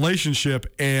a relationship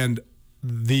and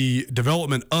the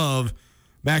development of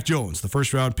Mac Jones, the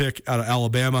first-round pick out of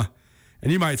Alabama.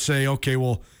 And you might say, okay,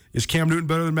 well, is Cam Newton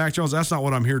better than Mac Jones? That's not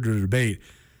what I'm here to debate.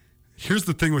 Here's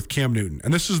the thing with Cam Newton,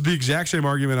 and this is the exact same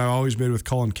argument I always made with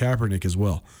Colin Kaepernick as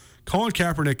well. Colin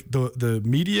Kaepernick, the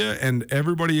media and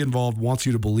everybody involved wants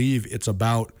you to believe it's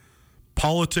about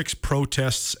politics,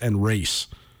 protests, and race.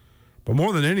 But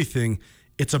more than anything,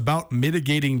 it's about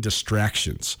mitigating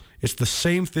distractions. It's the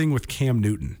same thing with Cam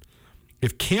Newton.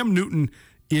 If Cam Newton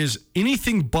is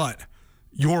anything but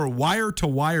your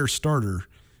wire-to-wire starter,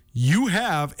 you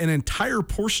have an entire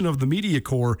portion of the media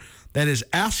corps that is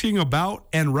asking about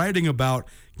and writing about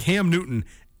Cam Newton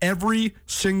every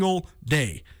single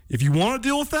day. If you want to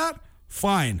deal with that,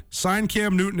 fine. Sign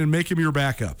Cam Newton and make him your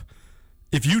backup.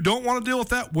 If you don't want to deal with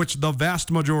that, which the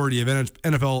vast majority of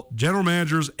NFL general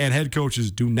managers and head coaches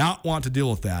do not want to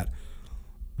deal with that,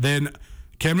 then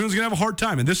Cam Newton's going to have a hard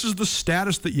time. And this is the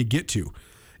status that you get to.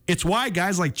 It's why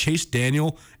guys like Chase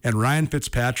Daniel and Ryan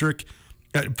Fitzpatrick,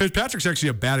 Fitzpatrick's actually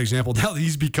a bad example. Now that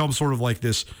he's become sort of like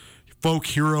this folk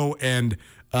hero and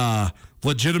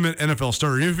legitimate NFL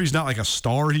starter. Even if he's not like a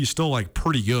star, he's still like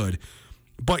pretty good.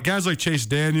 But guys like Chase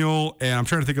Daniel, and I'm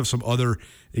trying to think of some other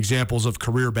examples of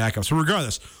career backups. But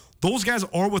regardless, those guys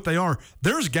are what they are.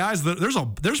 There's guys that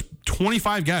there's 20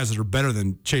 25 guys that are better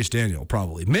than Chase Daniel,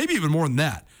 probably. Maybe even more than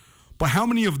that. But how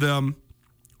many of them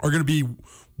are going to be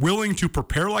willing to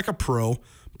prepare like a pro,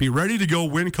 be ready to go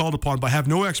when called upon, but have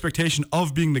no expectation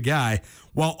of being the guy,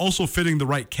 while also fitting the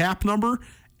right cap number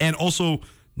and also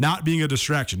not being a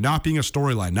distraction, not being a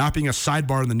storyline, not being a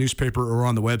sidebar in the newspaper or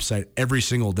on the website every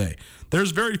single day? There's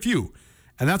very few.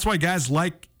 And that's why guys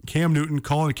like Cam Newton,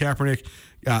 Colin Kaepernick,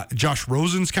 Josh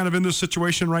Rosen's kind of in this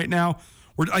situation right now.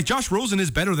 Like Josh Rosen is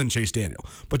better than Chase Daniel.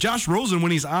 But Josh Rosen,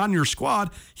 when he's on your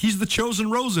squad, he's the chosen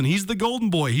Rosen. He's the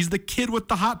golden boy. He's the kid with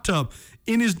the hot tub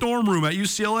in his dorm room at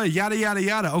UCLA, yada, yada,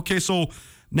 yada. Okay, so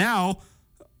now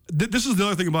this is the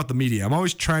other thing about the media. I'm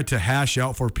always trying to hash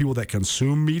out for people that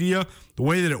consume media the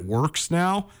way that it works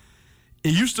now.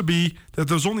 It used to be that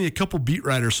there's only a couple beat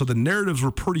writers, so the narratives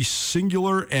were pretty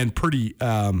singular and pretty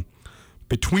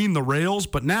between the rails.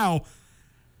 But now,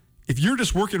 if you're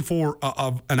just working for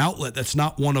an outlet that's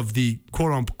not one of the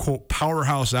quote-unquote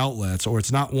powerhouse outlets, or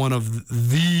it's not one of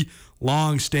the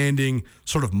long-standing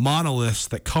sort of monoliths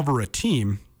that cover a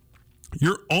team,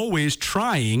 you're always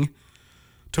trying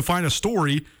to find a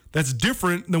story that's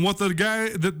different than what the guy,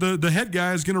 the head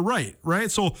guy is going to write,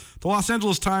 right? So the Los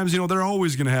Angeles Times, they're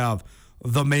always going to have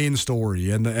the main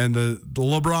story and the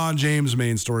LeBron James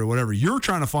main story, whatever. You're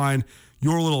trying to find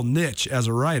your little niche as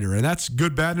a writer, and that's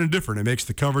good, bad, and indifferent. It makes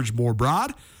the coverage more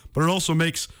broad, but it also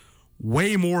makes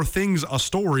way more things a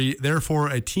story. Therefore,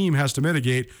 a team has to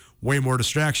mitigate way more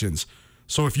distractions.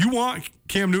 So if you want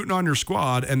Cam Newton on your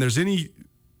squad and there's any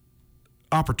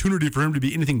opportunity for him to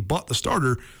be anything but the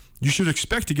starter, you should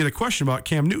expect to get a question about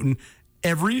Cam Newton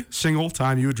every single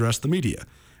time you address the media.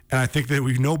 And I think that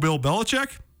we know Bill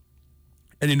Belichick,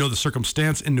 and you know the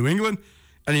circumstance in New England,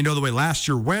 and you know the way last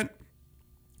year went,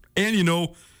 and you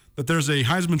know that there's a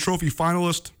Heisman Trophy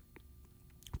finalist,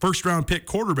 first-round pick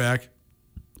quarterback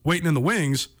waiting in the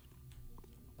wings.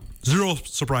 Zero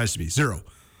surprise to me, zero,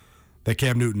 that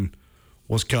Cam Newton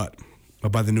was cut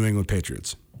by the New England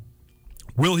Patriots.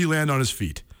 Will he land on his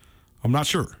feet? I'm not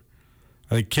sure.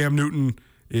 I think Cam Newton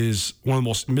is one of the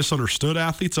most misunderstood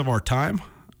athletes of our time.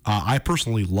 I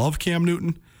personally love Cam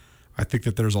Newton. I think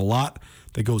that there's a lot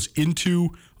that goes into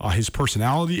his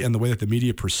personality and the way that the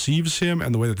media perceives him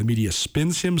and the way that the media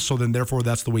spins him. So then, therefore,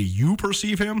 that's the way you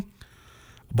perceive him.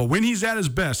 But when he's at his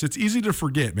best, it's easy to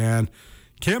forget, man.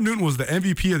 Cam Newton was the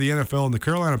MVP of the NFL, and the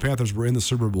Carolina Panthers were in the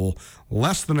Super Bowl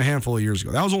less than a handful of years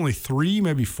ago. That was only 3,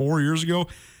 maybe 4 years ago.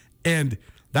 And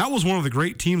that was one of the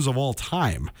great teams of all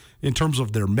time in terms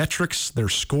of their metrics, their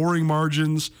scoring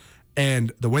margins,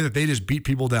 and the way that they just beat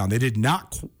people down. They did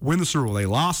not win the Super Bowl. They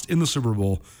lost in the Super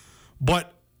Bowl.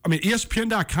 But, I mean,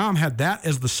 ESPN.com had that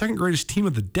as the second greatest team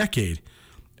of the decade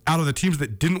out of the teams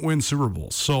that didn't win Super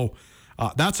Bowls. So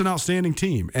that's an outstanding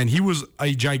team. And he was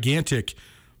a gigantic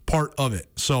part of it.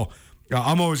 So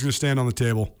I'm always going to stand on the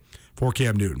table for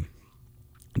Cam Newton.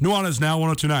 Nuanez Now,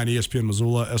 102.9 ESPN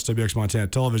Missoula, SWX Montana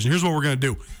Television. Here's what we're going to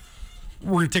do.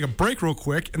 We're going to take a break real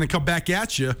quick and then come back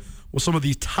at you with some of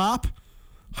the top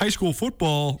high school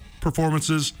football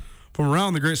performances from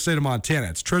around the great state of Montana.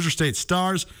 It's Treasure State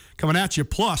Stars coming at you.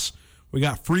 Plus, we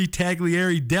got free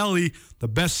Taglieri Deli, the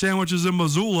best sandwiches in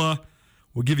Missoula.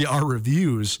 We'll give you our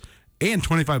reviews and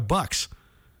 $25.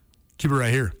 Keep it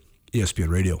right here, ESPN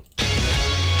Radio.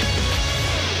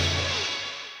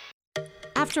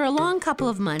 After a long couple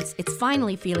of months, it's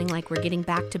finally feeling like we're getting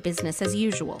back to business as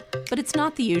usual. But it's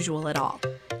not the usual at all.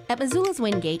 At Missoula's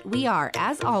Wingate, we are,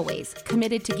 as always,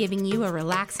 committed to giving you a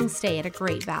relaxing stay at a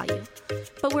great value.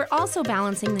 But we're also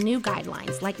balancing the new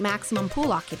guidelines like maximum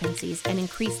pool occupancies and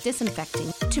increased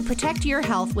disinfecting to protect your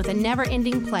health with a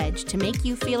never-ending pledge to make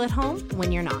you feel at home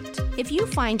when you're not. If you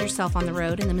find yourself on the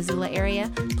road in the Missoula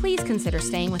area, please consider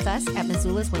staying with us at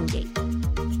Missoula's Wingate.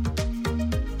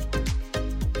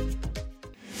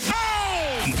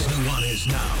 It's Nuanez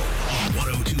Now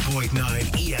on 102.9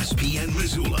 ESPN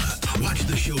Missoula. Watch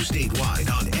the show statewide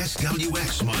on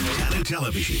SWX Montana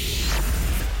Television.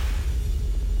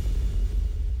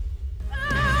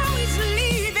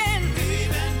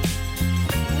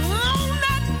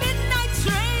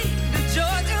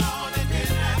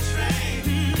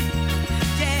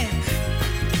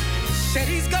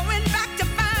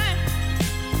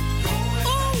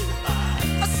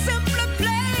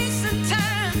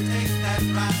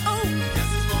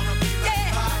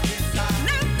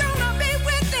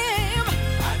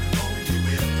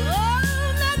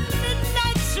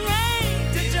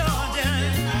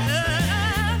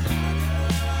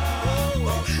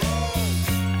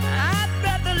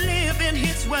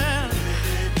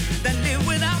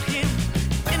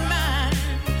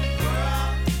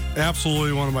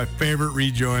 Absolutely one of my favorite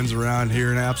rejoins around here,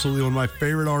 and absolutely one of my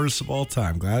favorite artists of all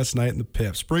time, Gladys Knight and the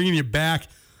Pips. Bringing you back.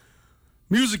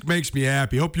 Music makes me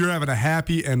happy. Hope you're having a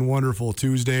happy and wonderful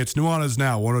Tuesday. It's Nuanez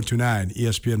Now, 102.9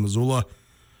 ESPN Missoula.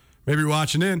 Maybe you're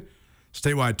watching in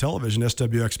statewide television,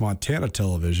 SWX Montana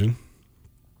Television.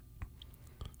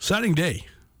 Exciting day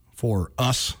for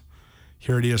us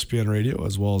here at ESPN Radio,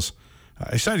 as well as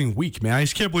exciting week, man. I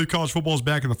just can't believe college football is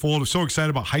back in the fold. I'm so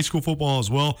excited about high school football as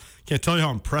well. Can't tell you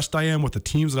how impressed I am with the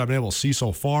teams that I've been able to see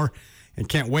so far, and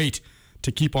can't wait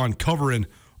to keep on covering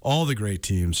all the great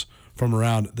teams from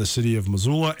around the city of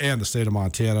Missoula and the state of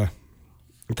Montana.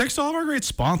 And thanks to all of our great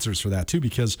sponsors for that, too,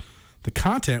 because the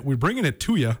content, we're bringing it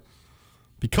to you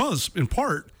because, in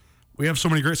part, we have so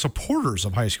many great supporters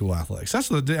of high school athletics. That's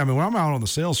when I'm out on the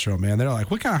sales show, man, they're like,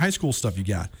 what kind of high school stuff you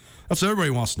got? That's what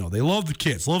everybody wants to know. They love the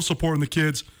kids, love supporting the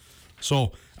kids.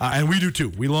 So, and we do too.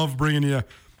 We love bringing you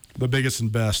the biggest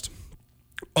and best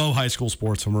of high school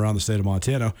sports from around the state of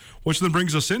Montana, which then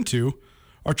brings us into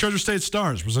our Treasure State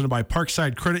Stars, presented by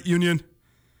Parkside Credit Union.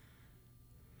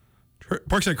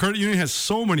 Parkside Credit Union has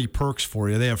so many perks for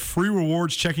you. They have free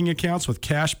rewards checking accounts with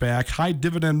cash back, high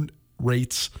dividend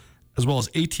rates, as well as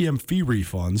ATM fee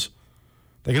refunds.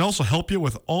 They can also help you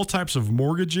with all types of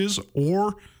mortgages,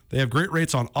 or they have great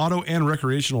rates on auto and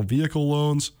recreational vehicle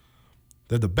loans.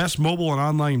 They have the best mobile and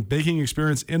online banking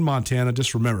experience in Montana.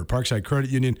 Just remember, Parkside Credit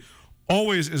Union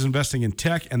always is investing in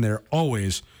tech, and they're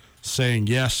always saying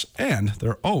yes, and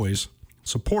they're always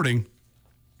supporting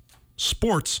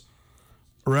sports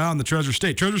around the Treasure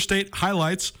State. Treasure State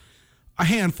highlights a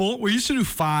handful. We used to do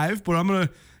 5, but I'm going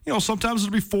to, sometimes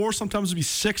it'll be 4, sometimes it'll be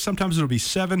 6, sometimes it'll be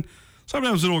 7.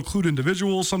 Sometimes it'll include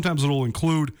individuals, sometimes it'll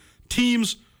include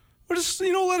teams. But just,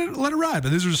 let it ride.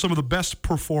 But these are just some of the best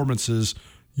performances,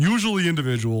 usually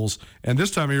individuals, and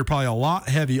this time of year probably a lot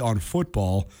heavy on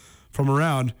football from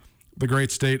around the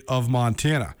great state of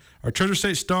Montana. Our Treasure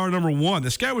State star number 1.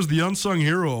 This guy was the unsung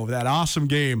hero of that awesome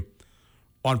game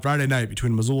on Friday night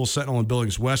between Missoula Sentinel and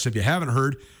Billings West. If you haven't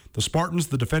heard, the Spartans,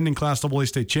 the defending Class AA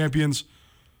state champions,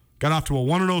 got off to a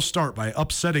 1-0 start by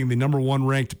upsetting the number 1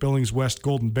 ranked Billings West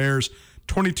Golden Bears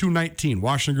 22-19.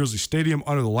 Washington Grizzly Stadium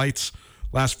under the lights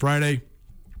last Friday.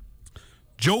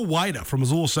 Joe Wida from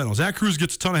Missoula Sentinel. Zach Cruz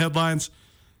gets a ton of headlines.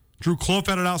 Drew Clough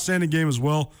had an outstanding game as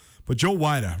well. But Joe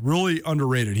Wida, really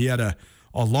underrated. He had a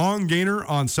long gainer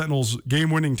on Sentinel's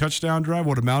game-winning touchdown drive,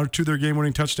 what amounted to their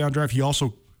game-winning touchdown drive. He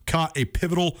also caught a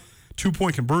pivotal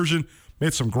 2-point conversion,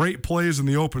 made some great plays in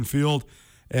the open field,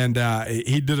 and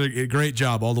he did a great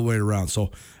job all the way around.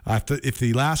 So if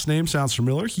the last name sounds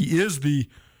familiar, he is the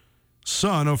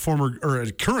son of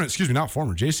JC's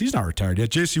not retired yet.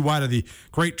 J.C. Wida, the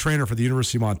great trainer for the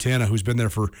University of Montana, who's been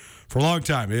there for a long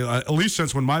time, at least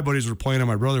since when my buddies were playing and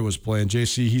my brother was playing.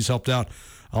 J.C., he's helped out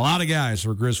a lot of guys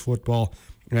for Grizz football.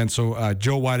 And so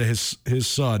Joe Wida, his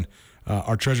son,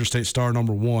 our Treasure State star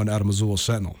number 1 out of Missoula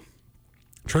Sentinel.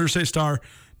 Treasure State star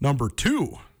number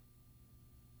 2,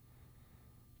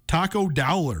 Taco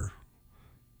Dowler.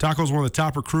 Taco's one of the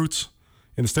top recruits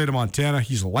in the state of Montana.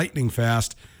 He's lightning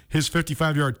fast. His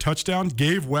 55-yard touchdown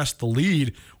gave West the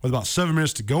lead with about 7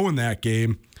 minutes to go in that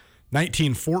game,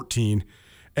 19-14.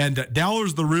 And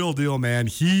Dowler's the real deal, man.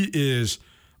 He is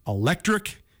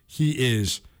electric. He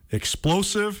is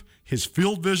explosive. His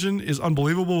field vision is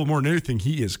unbelievable. But more than anything,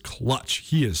 he is clutch.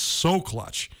 He is so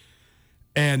clutch.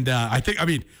 And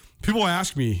people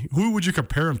ask me, who would you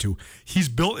compare him to? He's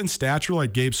built in stature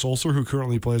like Gabe Sulser, who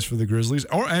currently plays for the Grizzlies,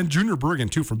 and Junior Bergen,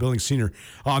 too, from Billings Senior.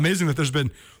 Amazing that there's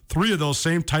been 3 of those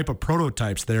same type of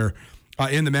prototypes there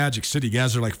in the Magic City.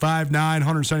 Guys are like 5'9",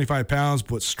 175 pounds,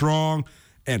 but strong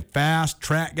and fast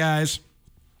track guys.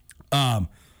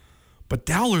 But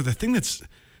Dowler, the thing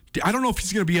I don't know if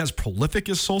he's going to be as prolific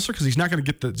as Sulser, because he's not going to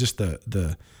get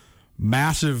the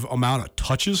massive amount of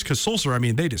touches, because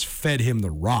Sulser, they just fed him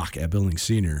the rock at Billings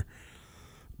Senior.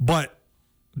 But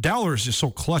Dowler is just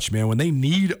so clutch, man. When they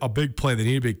need a big play, they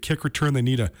need a big kick return, they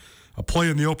need a play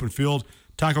in the open field,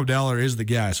 Taco Dowler is the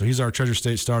guy. So he's our Treasure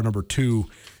State star number 2.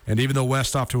 And even though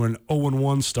West off to an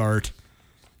 0-1 start,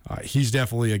 he's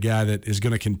definitely a guy that is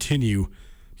going to continue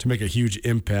to make a huge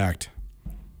impact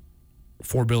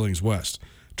for Billings West.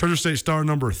 Treasure State star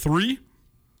number 3,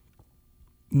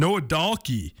 Noah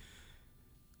Dahlke.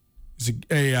 He's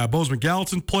a Bozeman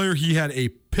Gallatin player. He had a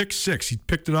pick 6. He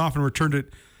picked it off and returned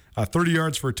it 30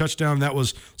 yards for a touchdown. That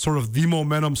was sort of the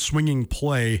momentum swinging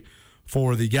play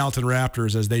for the Gallatin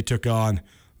Raptors as they took on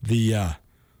the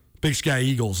Big Sky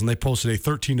Eagles, and they posted a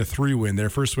 13-3 win, their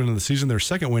first win of the season, their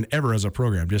second win ever as a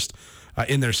program, just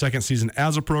in their second season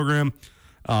as a program.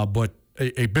 But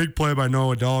a big play by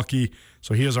Noah Dahlke,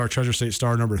 so he is our Treasure State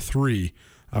star number 3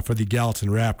 for the Gallatin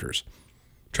Raptors.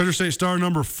 Treasure State star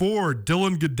number 4,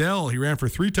 Dylan Goodell. He ran for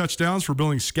 3 touchdowns for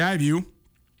Billings Skyview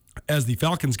as the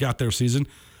Falcons got their season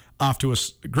off to a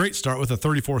great start with a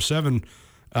 34-7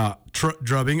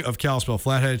 drubbing of Kalispell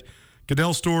Flathead.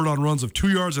 Goodell scored on runs of 2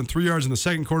 yards and 3 yards in the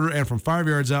second quarter, and from 5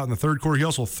 yards out in the third quarter. He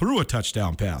also threw a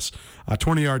touchdown pass, a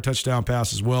 20-yard touchdown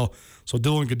pass as well. So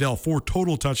Dylan Goodell, 4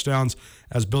 total touchdowns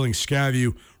as Billings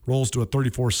Skyview rolls to a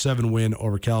 34-7 win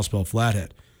over Kalispell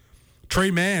Flathead. Trey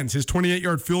Manns, his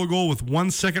 28-yard field goal with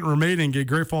 1 second remaining gave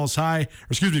Great Falls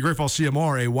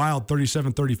CMR a wild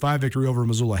 37-35 victory over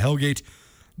Missoula Hellgate.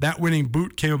 That winning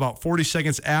boot came about 40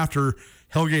 seconds after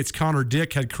Hellgate's Connor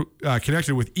Dick had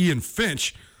connected with Ian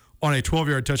Finch on a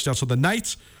 12-yard touchdown. So the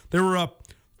Knights, they were up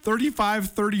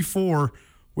 35-34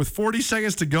 with 40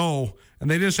 seconds to go, and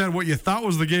they just had what you thought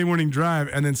was the game-winning drive,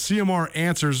 and then CMR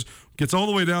answers, gets all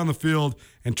the way down the field,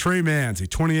 and Trey Manns, a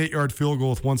 28-yard field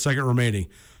goal with 1 second remaining,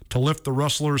 to lift the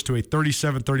Rustlers to a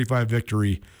 37-35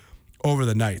 victory over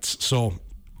the Knights. So,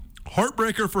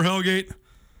 heartbreaker for Hellgate,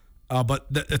 but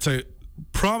it's a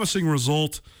promising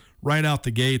result right out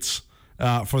the gates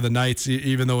for the Knights,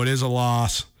 even though it is a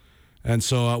loss. And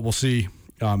so we'll see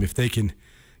if they can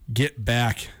get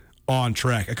back on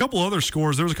track. A couple other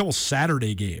scores. There was a couple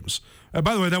Saturday games.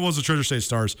 By the way, that was the Treasure State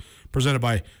Stars presented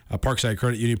by Parkside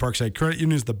Credit Union. Parkside Credit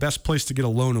Union is the best place to get a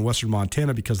loan in Western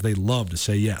Montana because they love to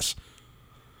say yes.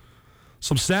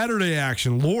 Some Saturday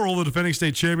action. Laurel, the defending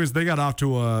state champions, they got off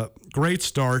to a great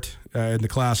start in the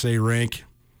Class A rank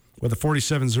with a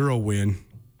 47-0 win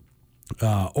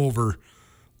over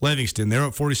Livingston. They were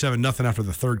up 47-0 after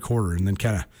the third quarter and then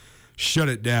kind of shut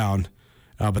it down.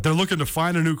 But they're looking to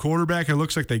find a new quarterback. It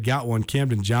looks like they got one.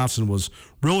 Camden Johnson was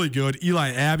really good.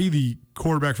 Eli Abbey, the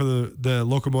quarterback for the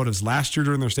Locomotives last year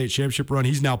during their state championship run,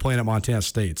 he's now playing at Montana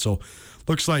State. So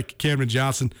looks like Camden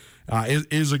Johnson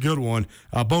is a good one.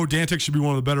 Bo Dantic should be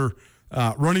one of the better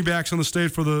running backs on the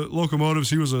state for the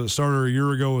Locomotives. He was a starter a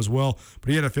year ago as well, but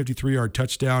he had a 53-yard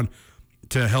touchdown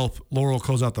to help Laurel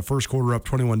close out the first quarter up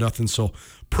 21-0. So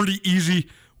pretty easy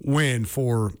win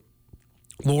for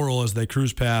Laurel as they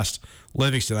cruise past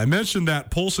Livingston. I mentioned that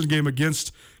Polson game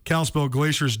against Kalispell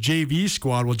Glacier's JV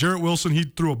squad. Well, Jarrett Wilson, he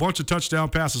threw a bunch of touchdown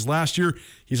passes last year.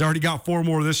 He's already got 4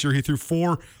 more this year. He threw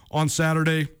 4 on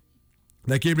Saturday.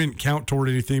 That game didn't count toward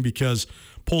anything because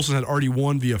Polson had already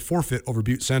won via forfeit over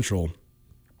Butte Central.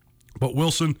 But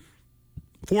Wilson,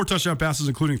 4 touchdown passes,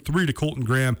 including 3 to Colton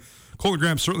Graham. Colton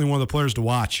Graham's certainly one of the players to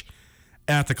watch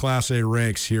at the Class A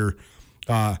ranks here.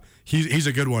 He's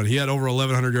a good one. He had over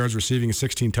 1,100 yards receiving and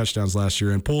 16 touchdowns last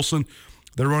year. And Polson,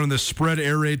 they're running this spread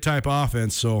air raid type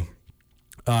offense, so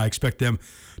I expect them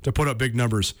to put up big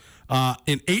numbers.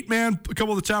 In 8-man, a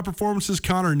couple of the top performances,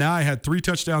 Connor Nye had 3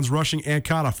 touchdowns rushing and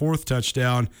caught a 4th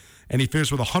touchdown, and he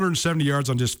finished with 170 yards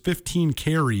on just 15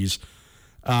 carries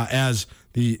as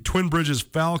the Twin Bridges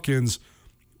Falcons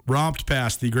romped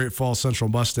past the Great Falls Central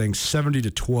Mustangs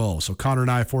 70-12. So Connor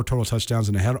Nye, 4 total touchdowns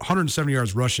and 170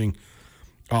 yards rushing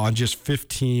on just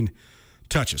 15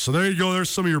 touches. So there you go. There's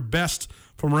some of your best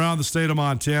from around the state of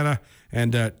Montana.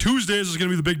 And Tuesdays is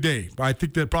going to be the big day. I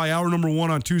think that probably hour number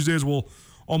 1 on Tuesdays we'll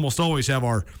almost always have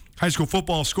our high school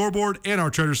football scoreboard and our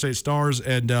Treasure State Stars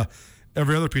and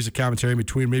every other piece of commentary in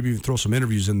between. Maybe even throw some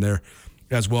interviews in there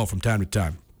as well from time to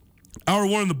time. Hour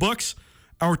 1 in the books.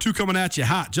 Hour 2 coming at you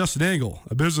hot. Justin Angle,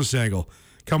 a business angle,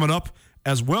 coming up,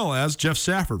 as well as Jeff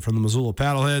Safford from the Missoula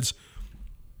Paddleheads.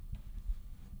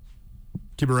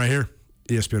 Keep it right here,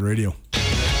 ESPN Radio.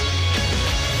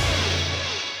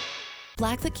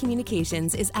 Blackfoot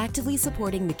Communications is actively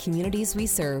supporting the communities we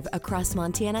serve across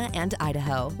Montana and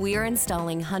Idaho. We are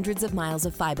installing hundreds of miles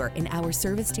of fiber in our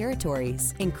service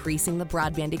territories, increasing the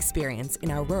broadband experience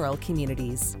in our rural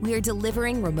communities. We are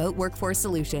delivering remote workforce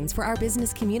solutions for our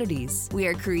business communities. We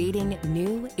are creating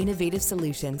new, innovative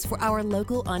solutions for our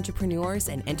local entrepreneurs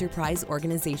and enterprise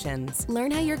organizations. Learn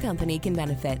how your company can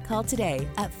benefit. Call today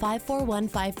at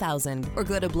 541-5000 or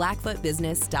go to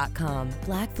blackfootbusiness.com.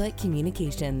 Blackfoot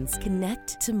Communications. Connect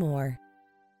to more.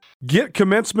 Get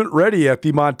commencement ready at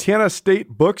the Montana State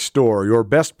Bookstore, your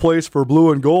best place for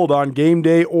blue and gold on game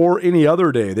day or any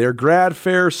other day. Their grad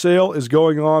fair sale is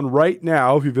going on right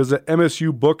now if you visit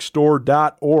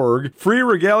msubookstore.org. Free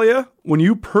regalia when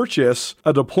you purchase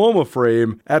a diploma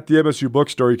frame at the MSU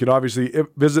Bookstore. You can obviously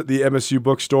visit the MSU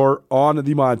Bookstore on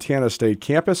the Montana State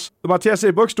campus. The Montana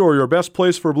State Bookstore, your best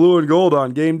place for blue and gold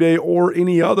on game day or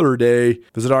any other day.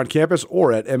 Visit on campus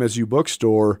or at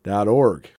msubookstore.org.